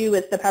ingestion I do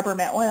is the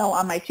peppermint oil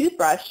on my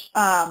toothbrush.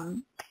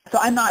 So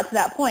I'm not to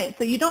that point.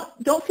 So you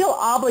don't feel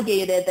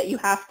obligated that you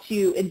have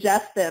to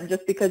ingest them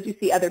just because you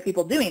see other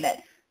people doing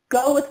it.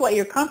 Go with what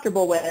you're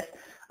comfortable with.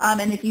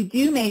 And if you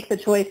do make the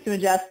choice to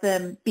ingest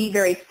them, be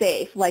very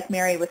safe. Like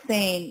Mary was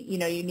saying,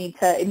 it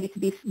needs to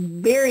be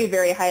very,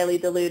 very highly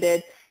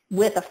diluted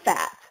with a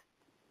fat.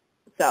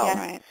 So. Yeah.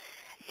 Right.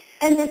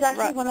 And there's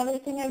actually one other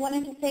thing I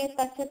wanted to say, if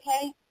that's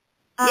okay.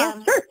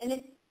 Sure.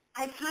 And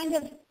I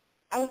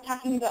was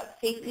talking about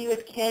safety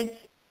with kids,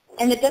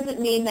 and it doesn't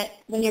mean that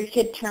when your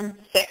kid turns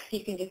 6,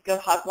 you can just go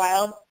hog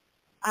wild.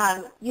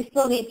 You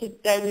still need to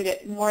dilute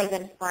it more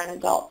than for an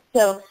adult.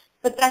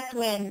 But that's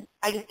when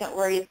I just don't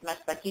worry as much.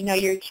 But you know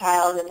your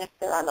child, and if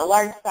they're on the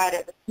large side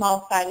or the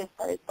small side as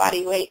far as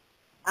body weight.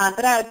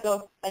 But I would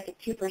go like a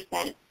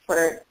 2%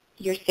 for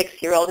your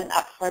 6-year-old and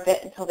up for a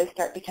bit until they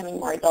start becoming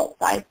more adult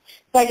size.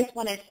 So I just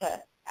wanted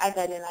to add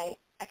that in. I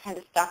kind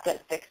of stopped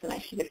at 6, and I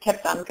should have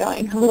kept on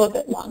going a little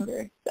bit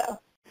longer. So.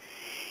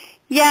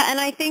 Yeah, and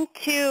I think,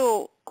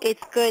 too,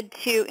 it's good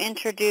to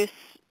introduce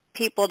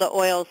people to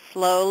oils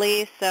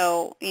slowly.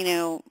 So,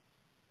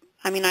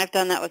 I've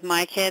done that with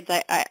my kids.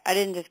 I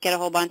didn't just get a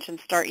whole bunch and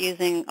start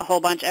using a whole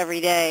bunch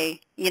every day.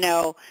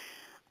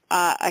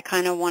 I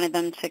kind of wanted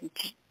them to,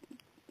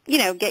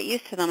 get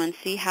used to them and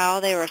see how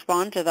they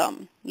respond to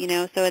them.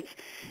 So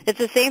it's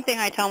the same thing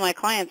I tell my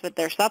clients with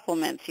their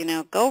supplements.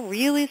 Go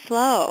really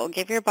slow.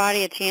 Give your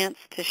body a chance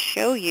to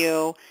show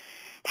you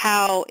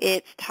how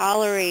it's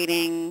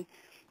tolerating,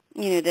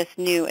 this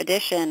new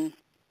addition.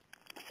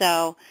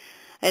 So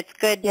it's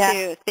good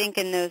to think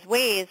in those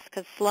ways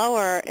because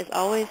slower is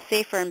always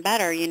safer and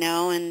better,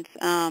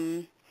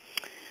 and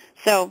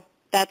so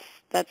that's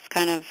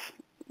kind of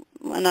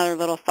another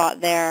little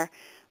thought there.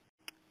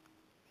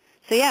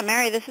 So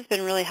Mary, this has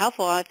been really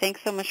helpful.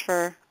 Thanks so much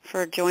for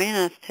joining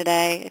us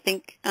today. I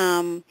think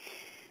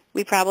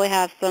we probably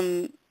have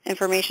some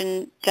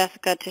information,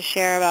 Jessica, to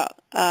share about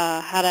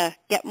how to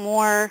get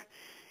more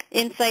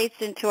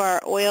insights into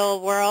our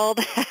oil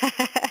world.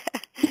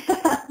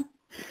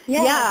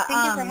 Thank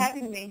you for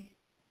having me.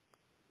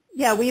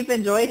 Yeah, we've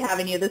enjoyed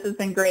having you. This has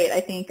been great. I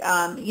think,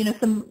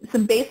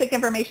 some basic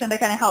information to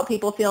kind of help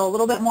people feel a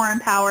little bit more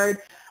empowered.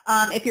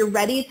 If you're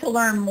ready to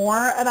learn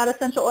more about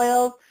essential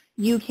oils,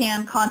 you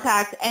can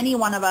contact any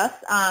one of us.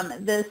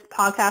 This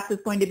podcast is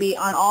going to be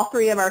on all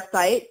 3 of our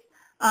sites.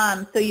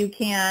 So you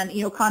can,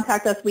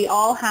 contact us. We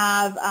all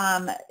have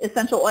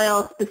essential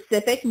oil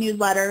specific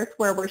newsletters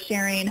where we're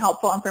sharing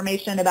helpful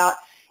information about,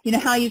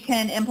 how you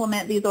can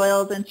implement these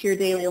oils into your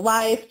daily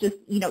life, just,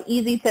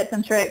 easy tips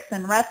and tricks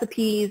and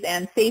recipes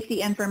and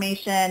safety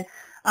information.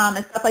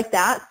 and stuff like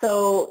that.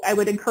 So I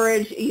would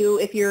encourage you,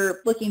 if you're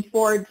looking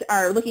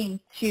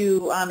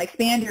to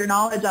expand your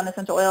knowledge on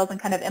essential oils and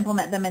kind of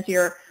implement them into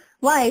your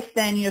life,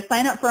 then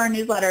sign up for our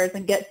newsletters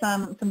and get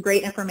some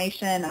great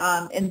information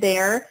in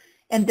there.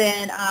 And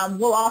then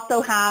we'll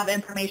also have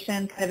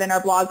information kind of in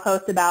our blog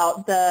post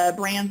about the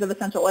brands of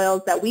essential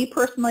oils that we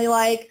personally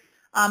like.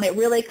 It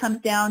really comes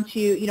down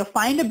to,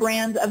 find a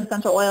brand of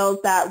essential oils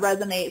that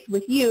resonates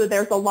with you.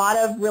 There's a lot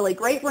of really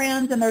great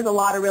brands and there's a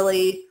lot of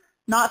really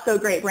not so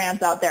great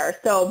brands out there.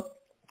 So,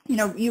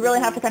 you really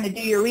have to kind of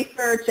do your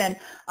research, and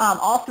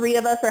all three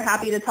of us are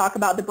happy to talk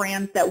about the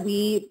brands that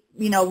we,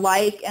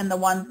 like, and the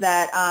ones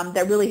that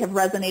that really have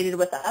resonated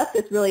with us.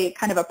 It's really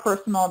kind of a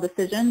personal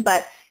decision,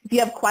 but if you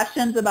have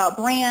questions about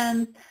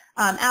brands,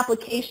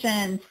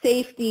 application,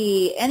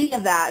 safety, any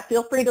of that,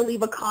 feel free to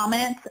leave a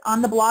comment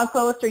on the blog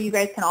post, or you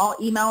guys can all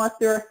email us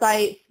through our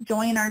site,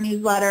 join our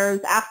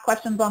newsletters, ask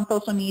questions on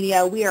social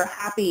media. We are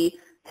happy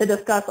to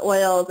discuss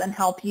oils and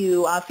help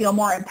you feel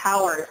more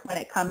empowered when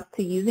it comes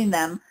to using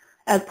them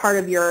as part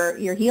of your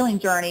healing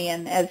journey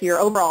and as your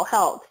overall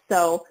health.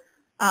 So,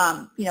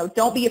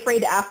 don't be afraid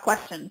to ask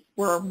questions.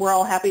 We're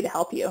all happy to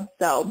help you.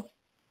 So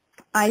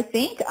I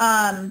think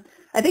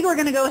we're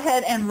going to go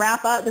ahead and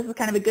wrap up. This is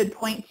kind of a good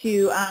point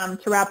to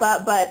wrap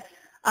up, but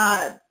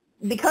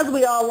because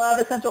we all love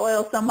essential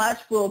oils so much,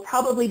 we'll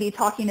probably be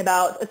talking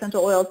about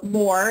essential oils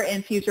more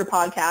in future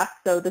podcasts.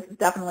 So this is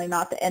definitely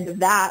not the end of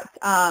that.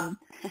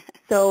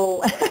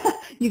 So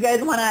you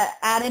guys want to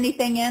add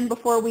anything in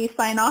before we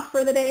sign off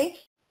for the day?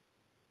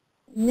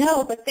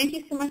 No, but thank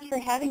you so much for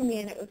having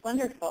me, and it was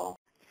wonderful.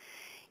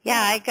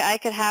 Yeah, I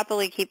could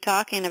happily keep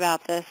talking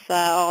about this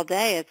all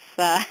day.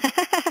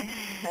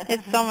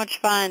 It's so much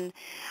fun.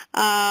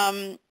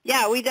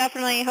 Yeah, we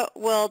definitely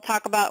will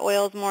talk about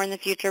oils more in the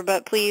future,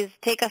 but please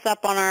take us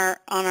up on our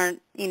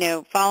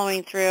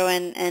following through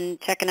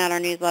and checking out our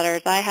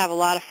newsletters. I have a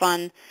lot of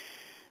fun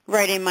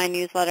writing my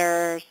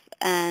newsletters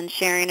and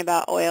sharing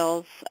about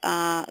oils.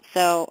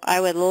 So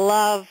I would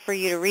love for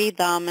you to read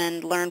them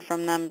and learn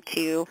from them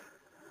too.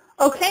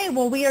 Okay,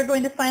 well, we are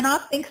going to sign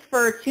off. Thanks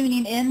for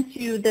tuning in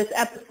to this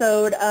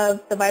episode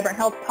of the Vibrant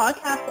Health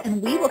Podcast,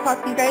 and we will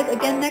talk to you guys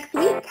again next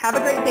week. Have a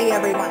great day,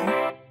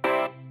 everyone.